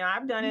done it.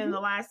 I've done it in the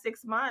Mm-hmm. last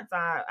 6 months.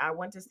 I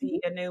went to see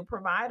a new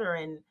provider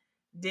and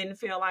didn't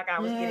feel like I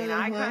was getting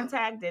eye Mm-hmm.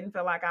 contact, didn't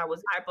feel like I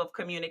was type of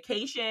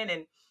communication.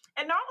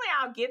 And normally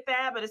I'll get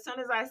that, but as soon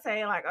as I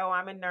say, like, oh,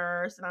 I'm a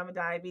nurse and I'm a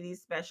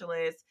diabetes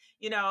specialist,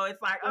 it's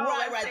like, oh,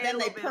 Right, let's right. pay a Then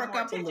they little bit perk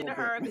more up a attention little to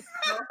bit. her.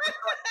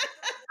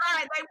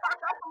 Right, they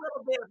perk up a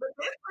little bit. But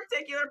this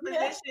particular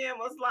Yeah. physician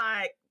was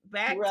like,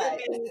 back to Right.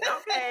 me,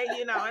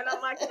 okay, and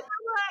I'm like, you know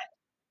what?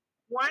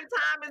 One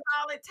time is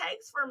all it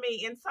takes for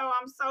me. And so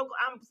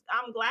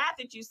I'm glad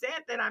that you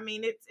said that. I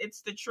mean,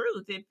 it's the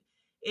truth.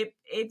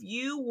 If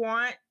you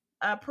want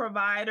a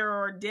provider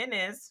or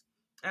dentist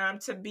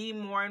to be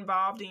more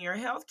involved in your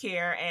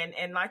healthcare,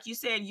 and like you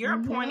said, you're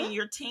appointing Mm-hmm.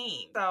 your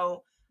team.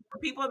 So for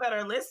people that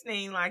are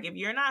listening, like if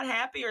you're not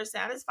happy or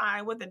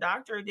satisfied with the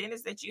doctor or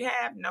dentist that you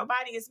have,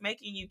 nobody is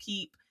making you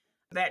keep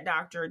that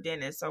doctor or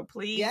dentist. So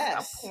please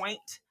Yes.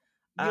 appoint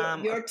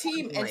Your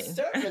team, and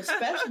certainly,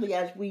 especially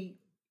as we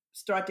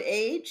start to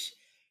age,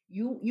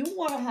 you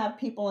want to have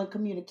people in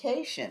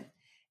communication,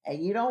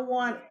 and you don't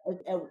want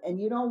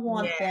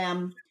Yeah,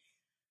 them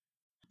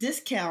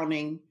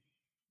discounting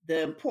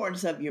the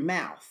importance of your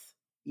mouth.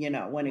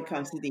 When it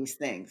comes to these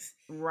things,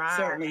 right,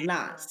 certainly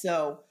not.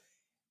 So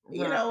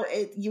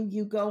right.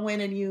 you go in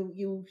and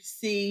you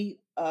see,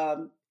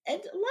 and a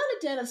lot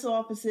of dentist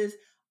offices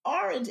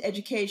are in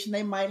education.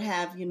 They might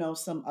have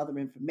some other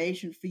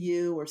information for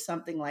you or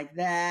something like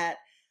that,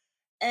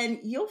 and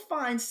you'll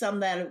find some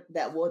that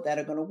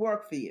are going to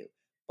work for you.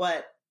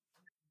 But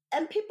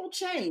and people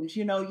change.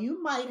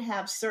 You might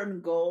have certain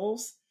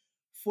goals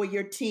for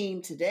your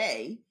team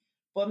today,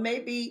 but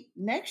maybe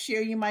next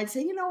year you might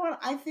say, you know what,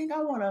 I think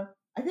I want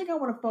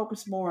to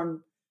focus more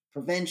on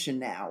prevention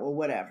now or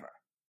whatever,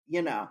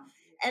 you know.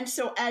 And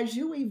so as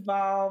you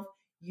evolve,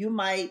 you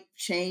might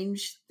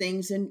change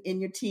things in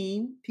your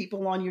team,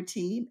 people on your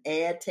team,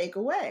 add, take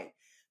away.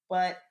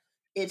 But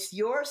it's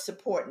your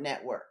support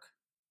network,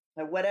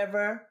 and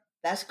whatever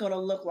that's going to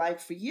look like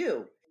for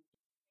you.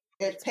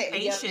 Yep,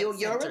 Patient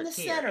you're in centered the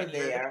care, center and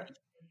you're the there.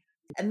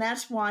 And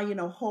that's why,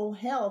 whole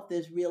health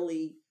is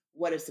really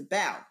what it's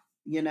about,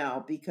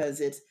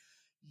 because it's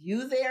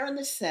you there in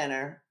the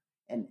center,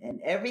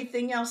 and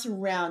everything else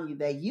around you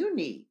that you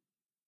need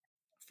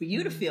for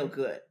you to feel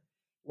good,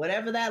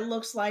 whatever that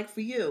looks like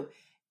for you.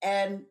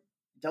 And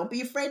don't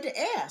be afraid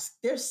to ask.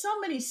 There's so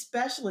many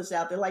specialists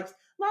out there. Like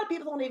a lot of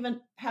people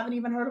haven't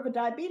even heard of a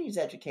diabetes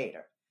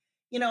educator.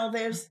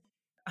 There's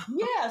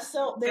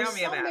so there's Tell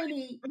me so about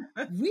many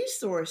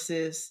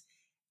resources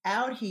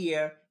out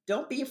here.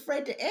 Don't be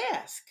afraid to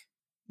ask,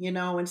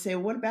 and say,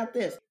 what about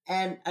this?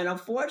 And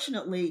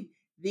unfortunately,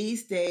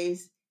 these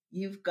days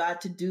you've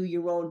got to do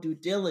your own due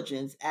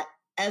diligence,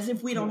 as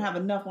if we don't have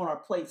enough on our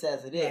plates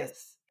as it Yes.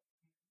 is.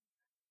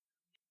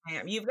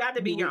 You've got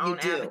to be your You own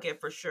do. advocate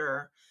for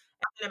sure.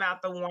 And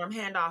about the warm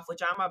handoff,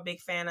 which I'm a big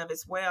fan of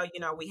as well.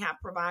 We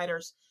have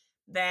providers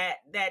that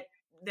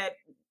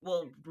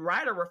will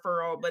write a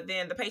referral, but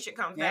then the patient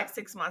comes back Yep.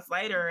 6 months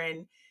later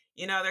and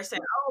they're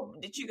saying, "Oh,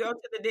 did you go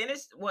to the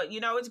dentist?" Well,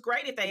 it's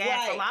great if they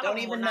ask. A Right. lot Don't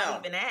of them will even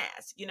not know. even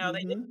ask. They just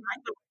Mhm.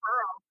 write the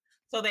referral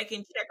so they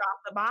can check off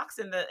the box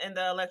in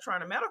the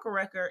electronic medical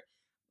record.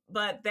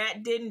 But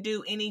that didn't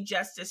do any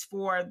justice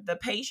for the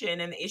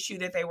patient and the issue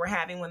that they were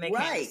having when they came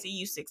to Right. see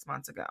you 6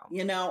 months ago.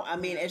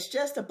 It's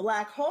just a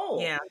black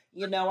hole. Yeah.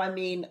 I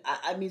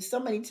mean, so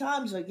many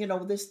times,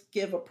 this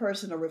give a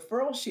person a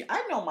referral sheet.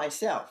 I know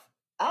myself.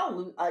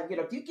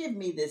 If you give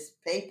me this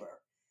paper,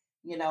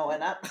 and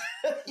I,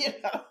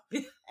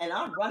 and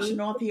I'm rushing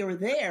off here or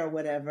there or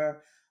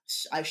whatever,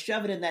 I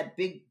shove it in that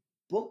big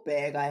book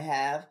bag I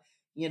have,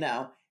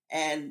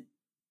 and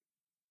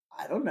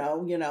I don't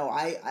know,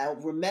 I'll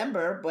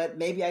remember, but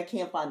maybe I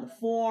can't find the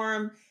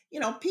form.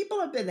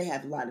 People they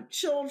have a lot of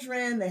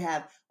children, they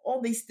have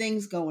all these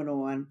things going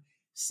on.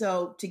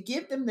 So to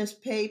give them this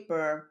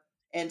paper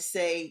and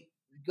say,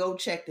 go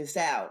check this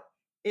out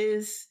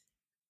is,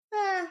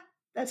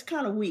 that's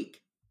kind of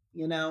weak,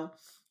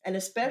 and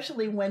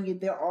especially when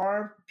there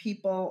are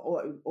people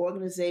or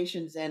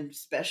organizations and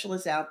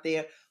specialists out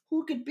there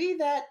who could be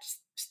that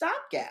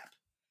stopgap,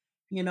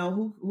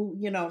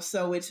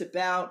 so it's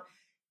about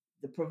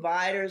the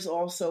providers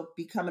also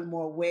becoming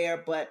more aware,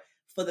 but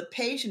for the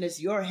patient,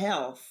 it's your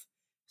health.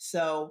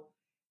 So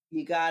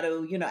you got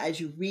to,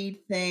 as you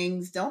read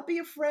things, don't be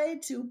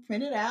afraid to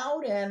print it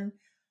out. And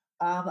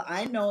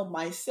I know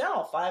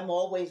myself, I'm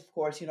always, of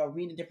course,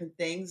 reading different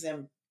things.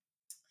 And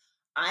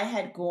I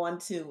had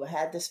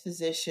this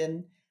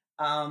physician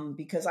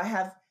because I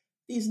have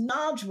these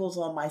nodules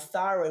on my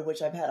thyroid,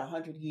 which I've had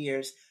 100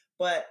 years,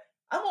 but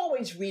I'm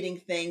always reading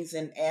things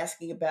and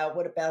asking about,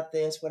 what about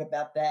this? What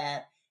about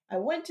that? I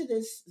went to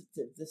this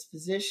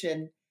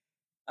physician.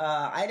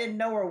 I didn't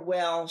know her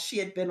well. She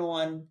had been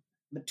on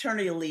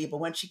maternity leave, but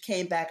when she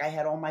came back, I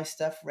had all my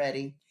stuff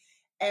ready.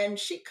 And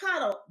she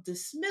kind of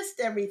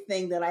dismissed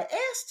everything that I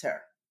asked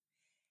her.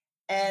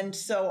 And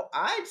so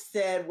I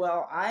said,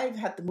 well, I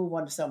have to move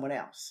on to someone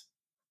else,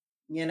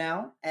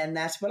 and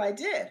that's what I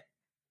did.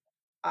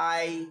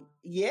 I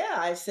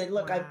said,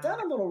 look, I've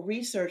done a little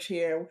research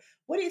here.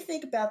 What do you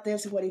think about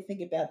this? And what do you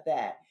think about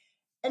that?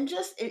 And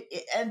just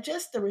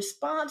the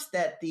response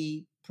that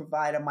the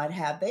provider might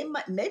have,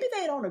 maybe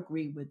they don't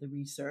agree with the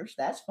research.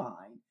 That's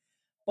fine.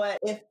 But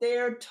if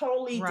they're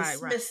totally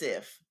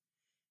dismissive,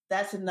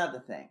 that's another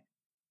thing.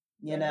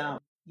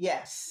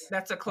 Yes,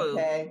 that's a clue.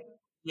 Okay.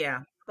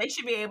 Yeah, they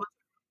should be able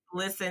to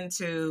listen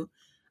to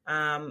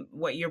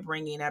what you're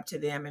bringing up to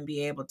them and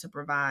be able to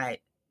provide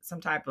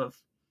some type of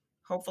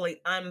hopefully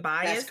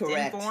unbiased,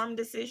 informed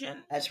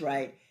decision. That's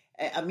right.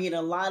 I mean,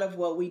 a lot of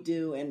what we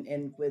do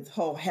and with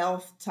whole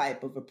health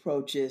type of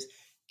approaches,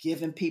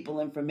 giving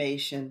people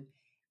information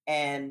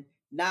and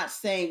not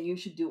saying you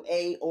should do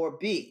A or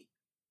B,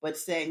 but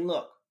saying,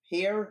 look,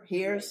 here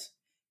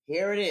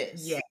it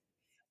is. Yeah.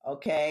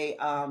 Okay,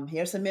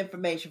 here's some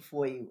information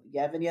for you.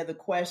 You have any other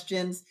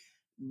questions?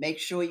 Make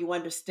sure you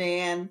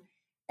understand,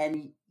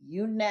 and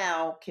you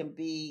now can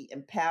be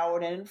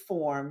empowered and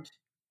informed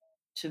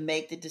to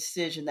make the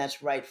decision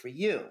that's right for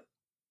you.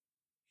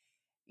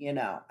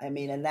 I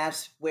mean, and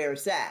that's where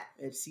it's at.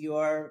 It's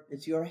your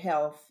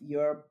health,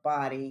 your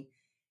body.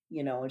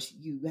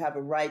 You have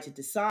a right to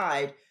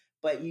decide,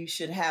 but you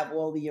should have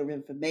all of your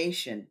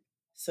information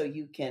so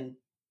you can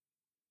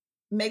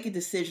make a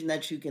decision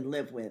that you can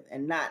live with,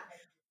 and not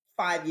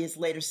 5 years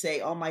later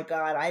say, "Oh my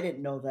God, I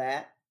didn't know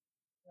that."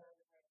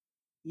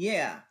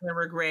 Yeah. I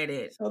regret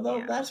it. So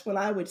though, that's what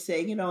I would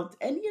say.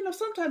 And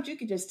sometimes you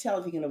can just tell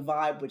if you're going to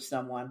vibe with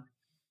someone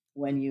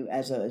when you,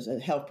 as a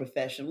health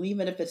professional,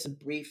 even if it's a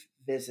brief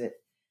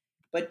visit.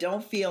 But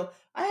don't feel.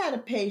 I had a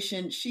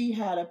patient. She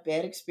had a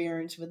bad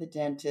experience with a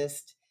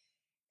dentist,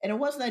 and it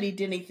wasn't that he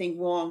did anything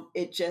wrong.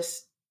 It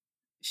just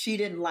she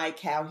didn't like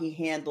how he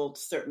handled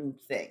certain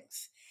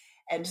things,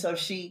 and so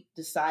she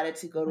decided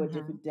to go to a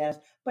different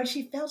dentist. But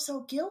she felt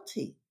so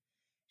guilty.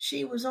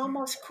 She was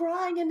almost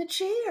crying in the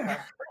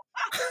chair.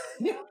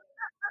 It's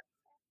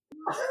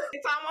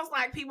almost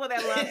like people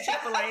that love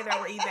Chick-fil-A that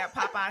will eat that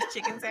Popeye's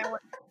chicken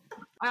sandwich.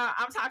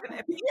 I'm talking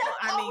to people.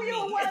 I mean, me.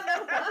 But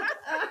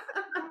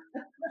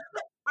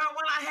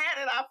when I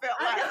had it, I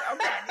felt like,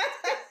 okay, I need to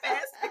get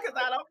fast because I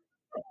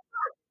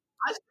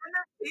shouldn't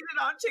have seen it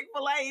on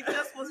Chick-fil-A. It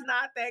just was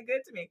not that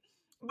good to me.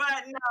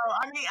 But no,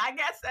 I mean, I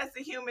guess that's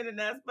the human in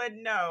us. But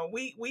no,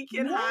 we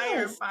can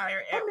hire and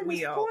fire at will.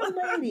 This poor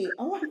lady.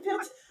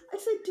 I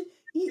said,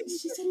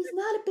 she said, he's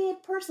not a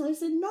bad person. I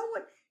said, no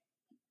one.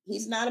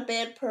 He's not a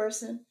bad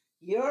person.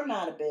 You're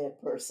not a bad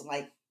person.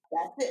 Like,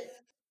 that's it.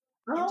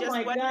 Oh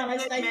my God. I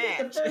think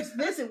the first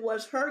visit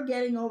was her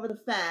getting over the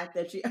fact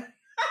that she.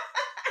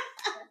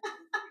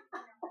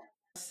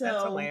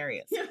 That's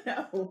hilarious. Let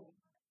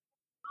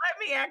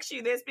me ask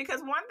you this,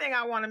 because one thing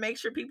I want to make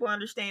sure people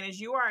understand is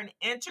you are an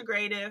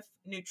integrative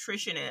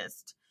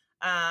nutritionist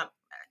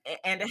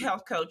and a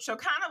health coach. So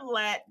kind of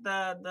let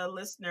the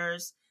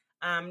listeners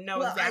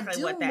know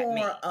exactly what that means. I do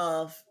more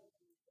of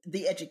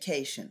the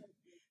education.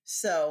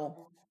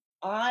 So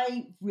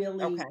I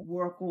really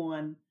work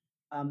on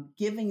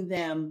giving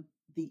them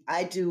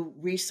I do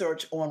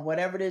research on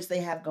whatever it is they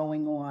have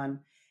going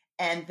on.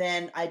 And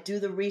then I do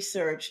the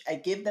research, I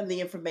give them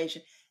the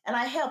information, and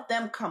I help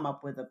them come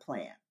up with a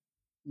plan.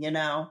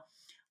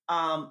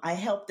 I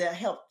help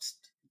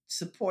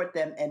support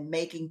them in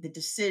making the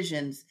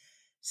decisions.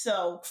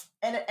 So,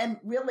 and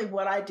really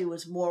what I do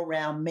is more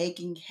around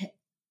making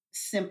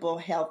simple,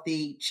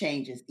 healthy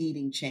changes,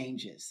 eating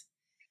changes,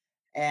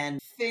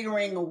 and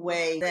figuring a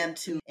way for them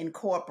to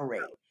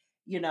incorporate,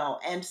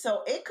 and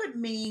so it could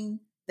mean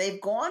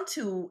they've gone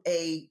to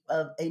a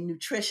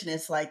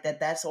nutritionist like that.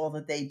 That's all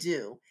that they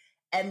do.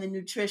 And the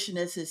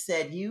nutritionist has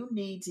said, you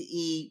need to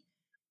eat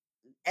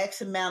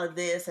X amount of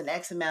this and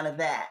X amount of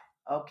that.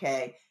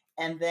 Okay.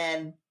 And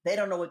then they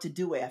don't know what to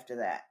do after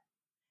that.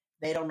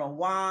 They don't know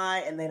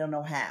why, and they don't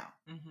know how.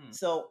 Mm-hmm.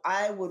 So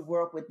I would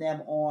work with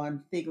them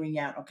on figuring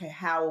out, okay,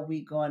 how are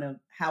you going to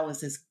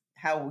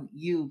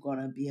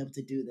be able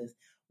to do this?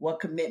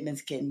 What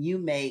commitments can you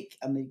make?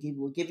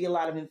 We'll give you a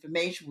lot of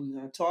information. We're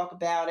going to talk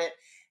about it,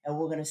 and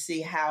we're going to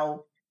see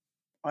how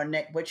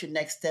what your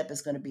next step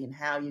is going to be and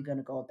how you're going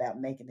to go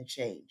about making the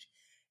change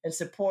and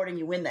supporting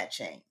you in that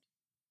change.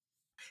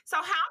 So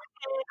how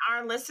can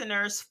our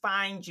listeners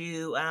find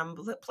you?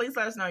 Please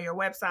let us know your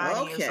website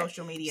and your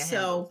social media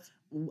handles.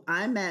 So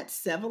I'm at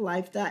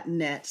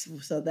sevalife.net.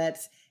 So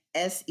that's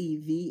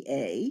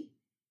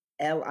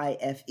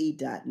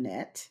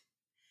SEVALIFE.net.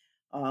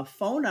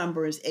 Phone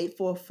number is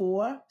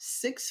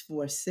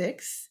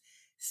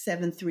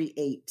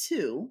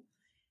 844-646-7382.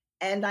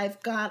 And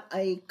I've got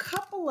a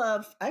couple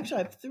of, actually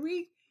I have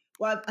three.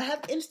 Well, I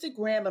have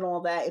Instagram and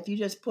all that. If you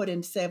just put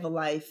in Save a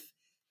Life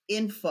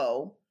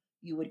info,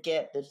 you would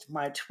get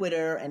my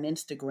Twitter and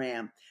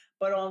Instagram.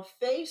 But on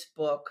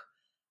Facebook,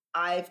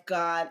 I've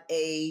got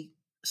a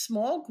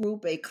small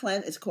group,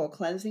 it's called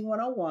Cleansing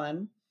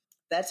 101.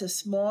 That's a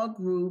small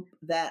group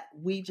that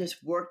we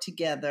just work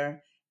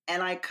together.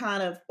 And I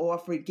kind of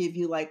give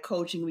you like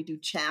coaching. We do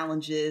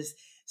challenges.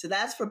 So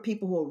that's for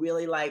people who are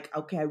really like,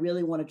 okay, I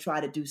really want to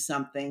try to do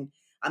something.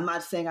 I'm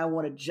not saying I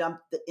want to jump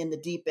in the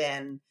deep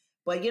end,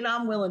 but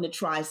I'm willing to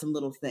try some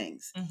little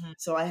things. Mm-hmm.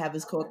 So I have,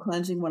 it's called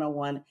Cleansing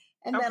 101.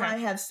 And then I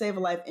have Save a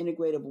Life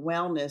Integrative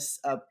Wellness,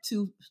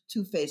 two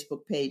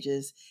Facebook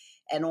pages.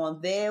 And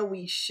on there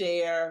we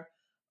share,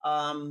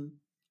 on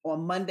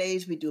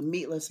Mondays, we do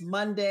Meatless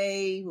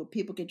Monday where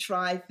people can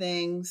try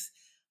things.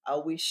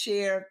 We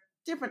share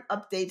different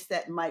updates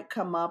that might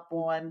come up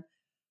on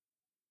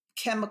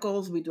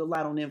chemicals. We do a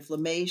lot on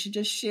inflammation,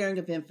 just sharing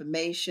of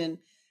information.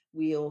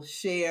 We'll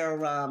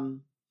share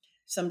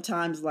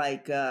sometimes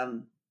like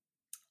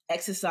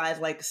exercise,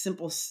 like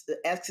simple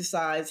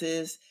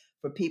exercises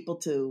for people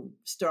to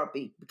start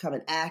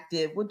becoming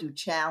active. We'll do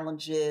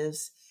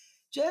challenges,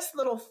 just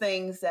little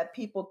things that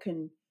people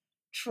can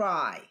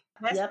try.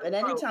 And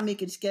anytime you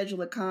can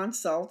schedule a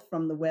consult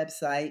from the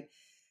website,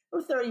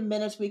 for 30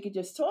 minutes, we could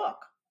just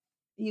talk.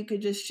 you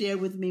could just share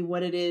with me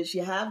what it is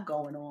you have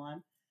going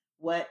on,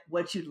 what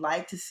you'd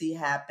like to see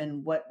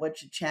happen, what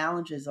your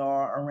challenges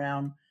are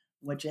around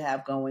what you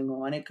have going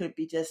on. It could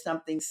be just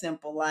something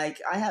simple like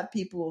I have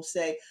people who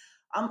say,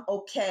 I'm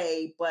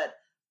okay, but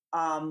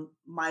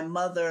my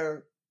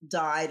mother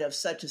died of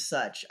such and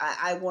such.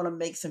 I want to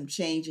make some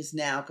changes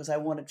now because I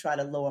want to try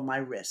to lower my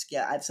risk.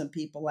 Yeah, I have some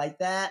people like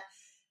that.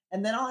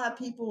 And then I'll have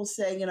people who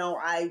say,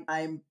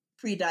 I'm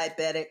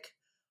pre-diabetic,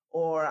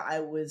 or I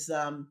was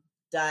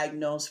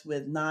diagnosed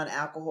with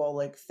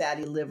non-alcoholic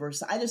fatty liver.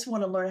 So I just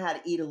want to learn how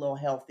to eat a little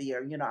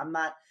healthier. I'm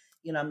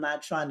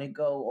not trying to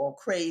go all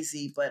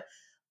crazy, but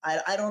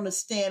I don't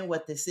understand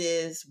what this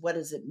is. What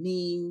does it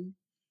mean?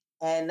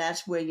 And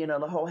that's where,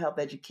 the whole health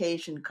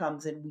education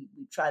comes in.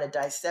 We try to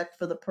dissect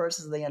for the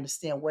person so they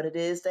understand what it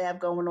is they have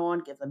going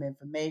on, give them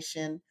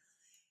information,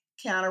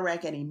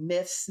 counteract any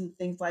myths and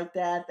things like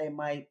that they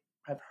might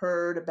have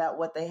heard about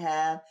what they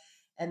have.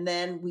 And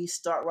then we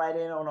start right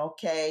in on,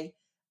 okay,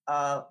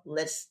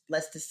 let's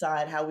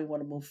decide how we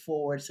want to move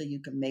forward so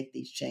you can make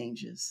these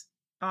changes.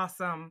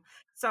 Awesome.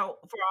 So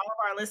for all of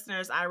our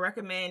listeners, I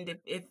recommend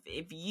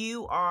if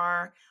you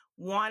are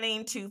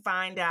wanting to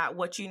find out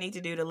what you need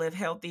to do to live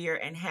healthier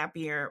and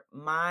happier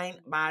mind,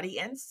 body,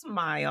 and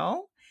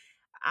smile,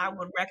 I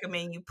would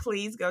recommend you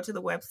please go to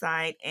the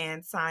website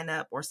and sign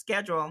up or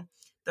schedule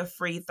the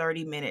free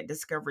 30-minute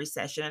discovery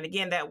session. And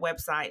again, that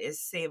website is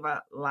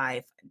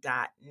savalife.net.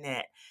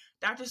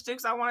 Dr.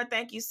 Stukes, I want to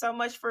thank you so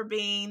much for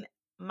being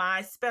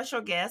my special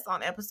guest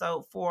on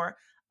episode 4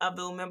 of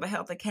the Umemba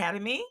Health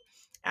Academy.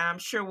 I'm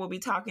sure we'll be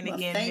talking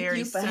again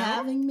very soon. Thank you for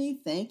having me.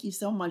 Thank you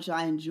so much.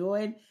 I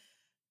enjoyed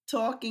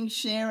talking,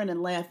 sharing,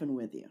 and laughing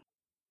with you.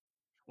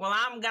 Well,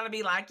 I'm going to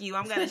be like you.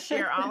 I'm going to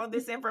share all of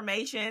this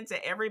information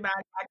to everybody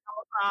I come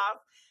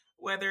across,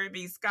 whether it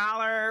be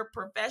scholar,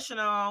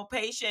 professional,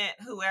 patient,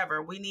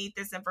 whoever. We need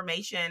this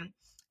information,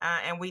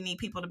 and we need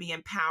people to be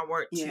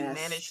empowered to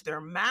manage their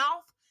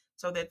mouth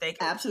so that they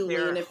can absolutely.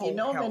 And if you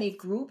know of any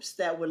groups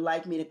that would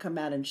like me to come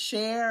out and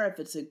share, if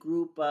it's a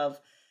group of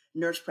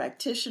nurse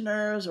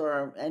practitioners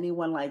or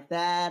anyone like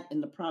that in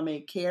the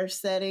primary care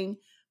setting,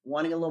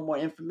 wanting a little more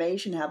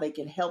information, how they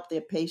can help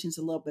their patients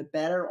a little bit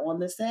better on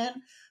this end,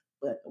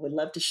 but would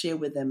love to share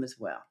with them as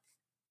well.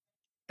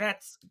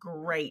 That's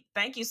great.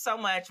 Thank you so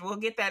much. We'll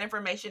get that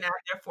information out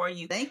there for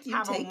you. Thank you.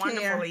 Have a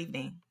wonderful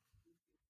evening.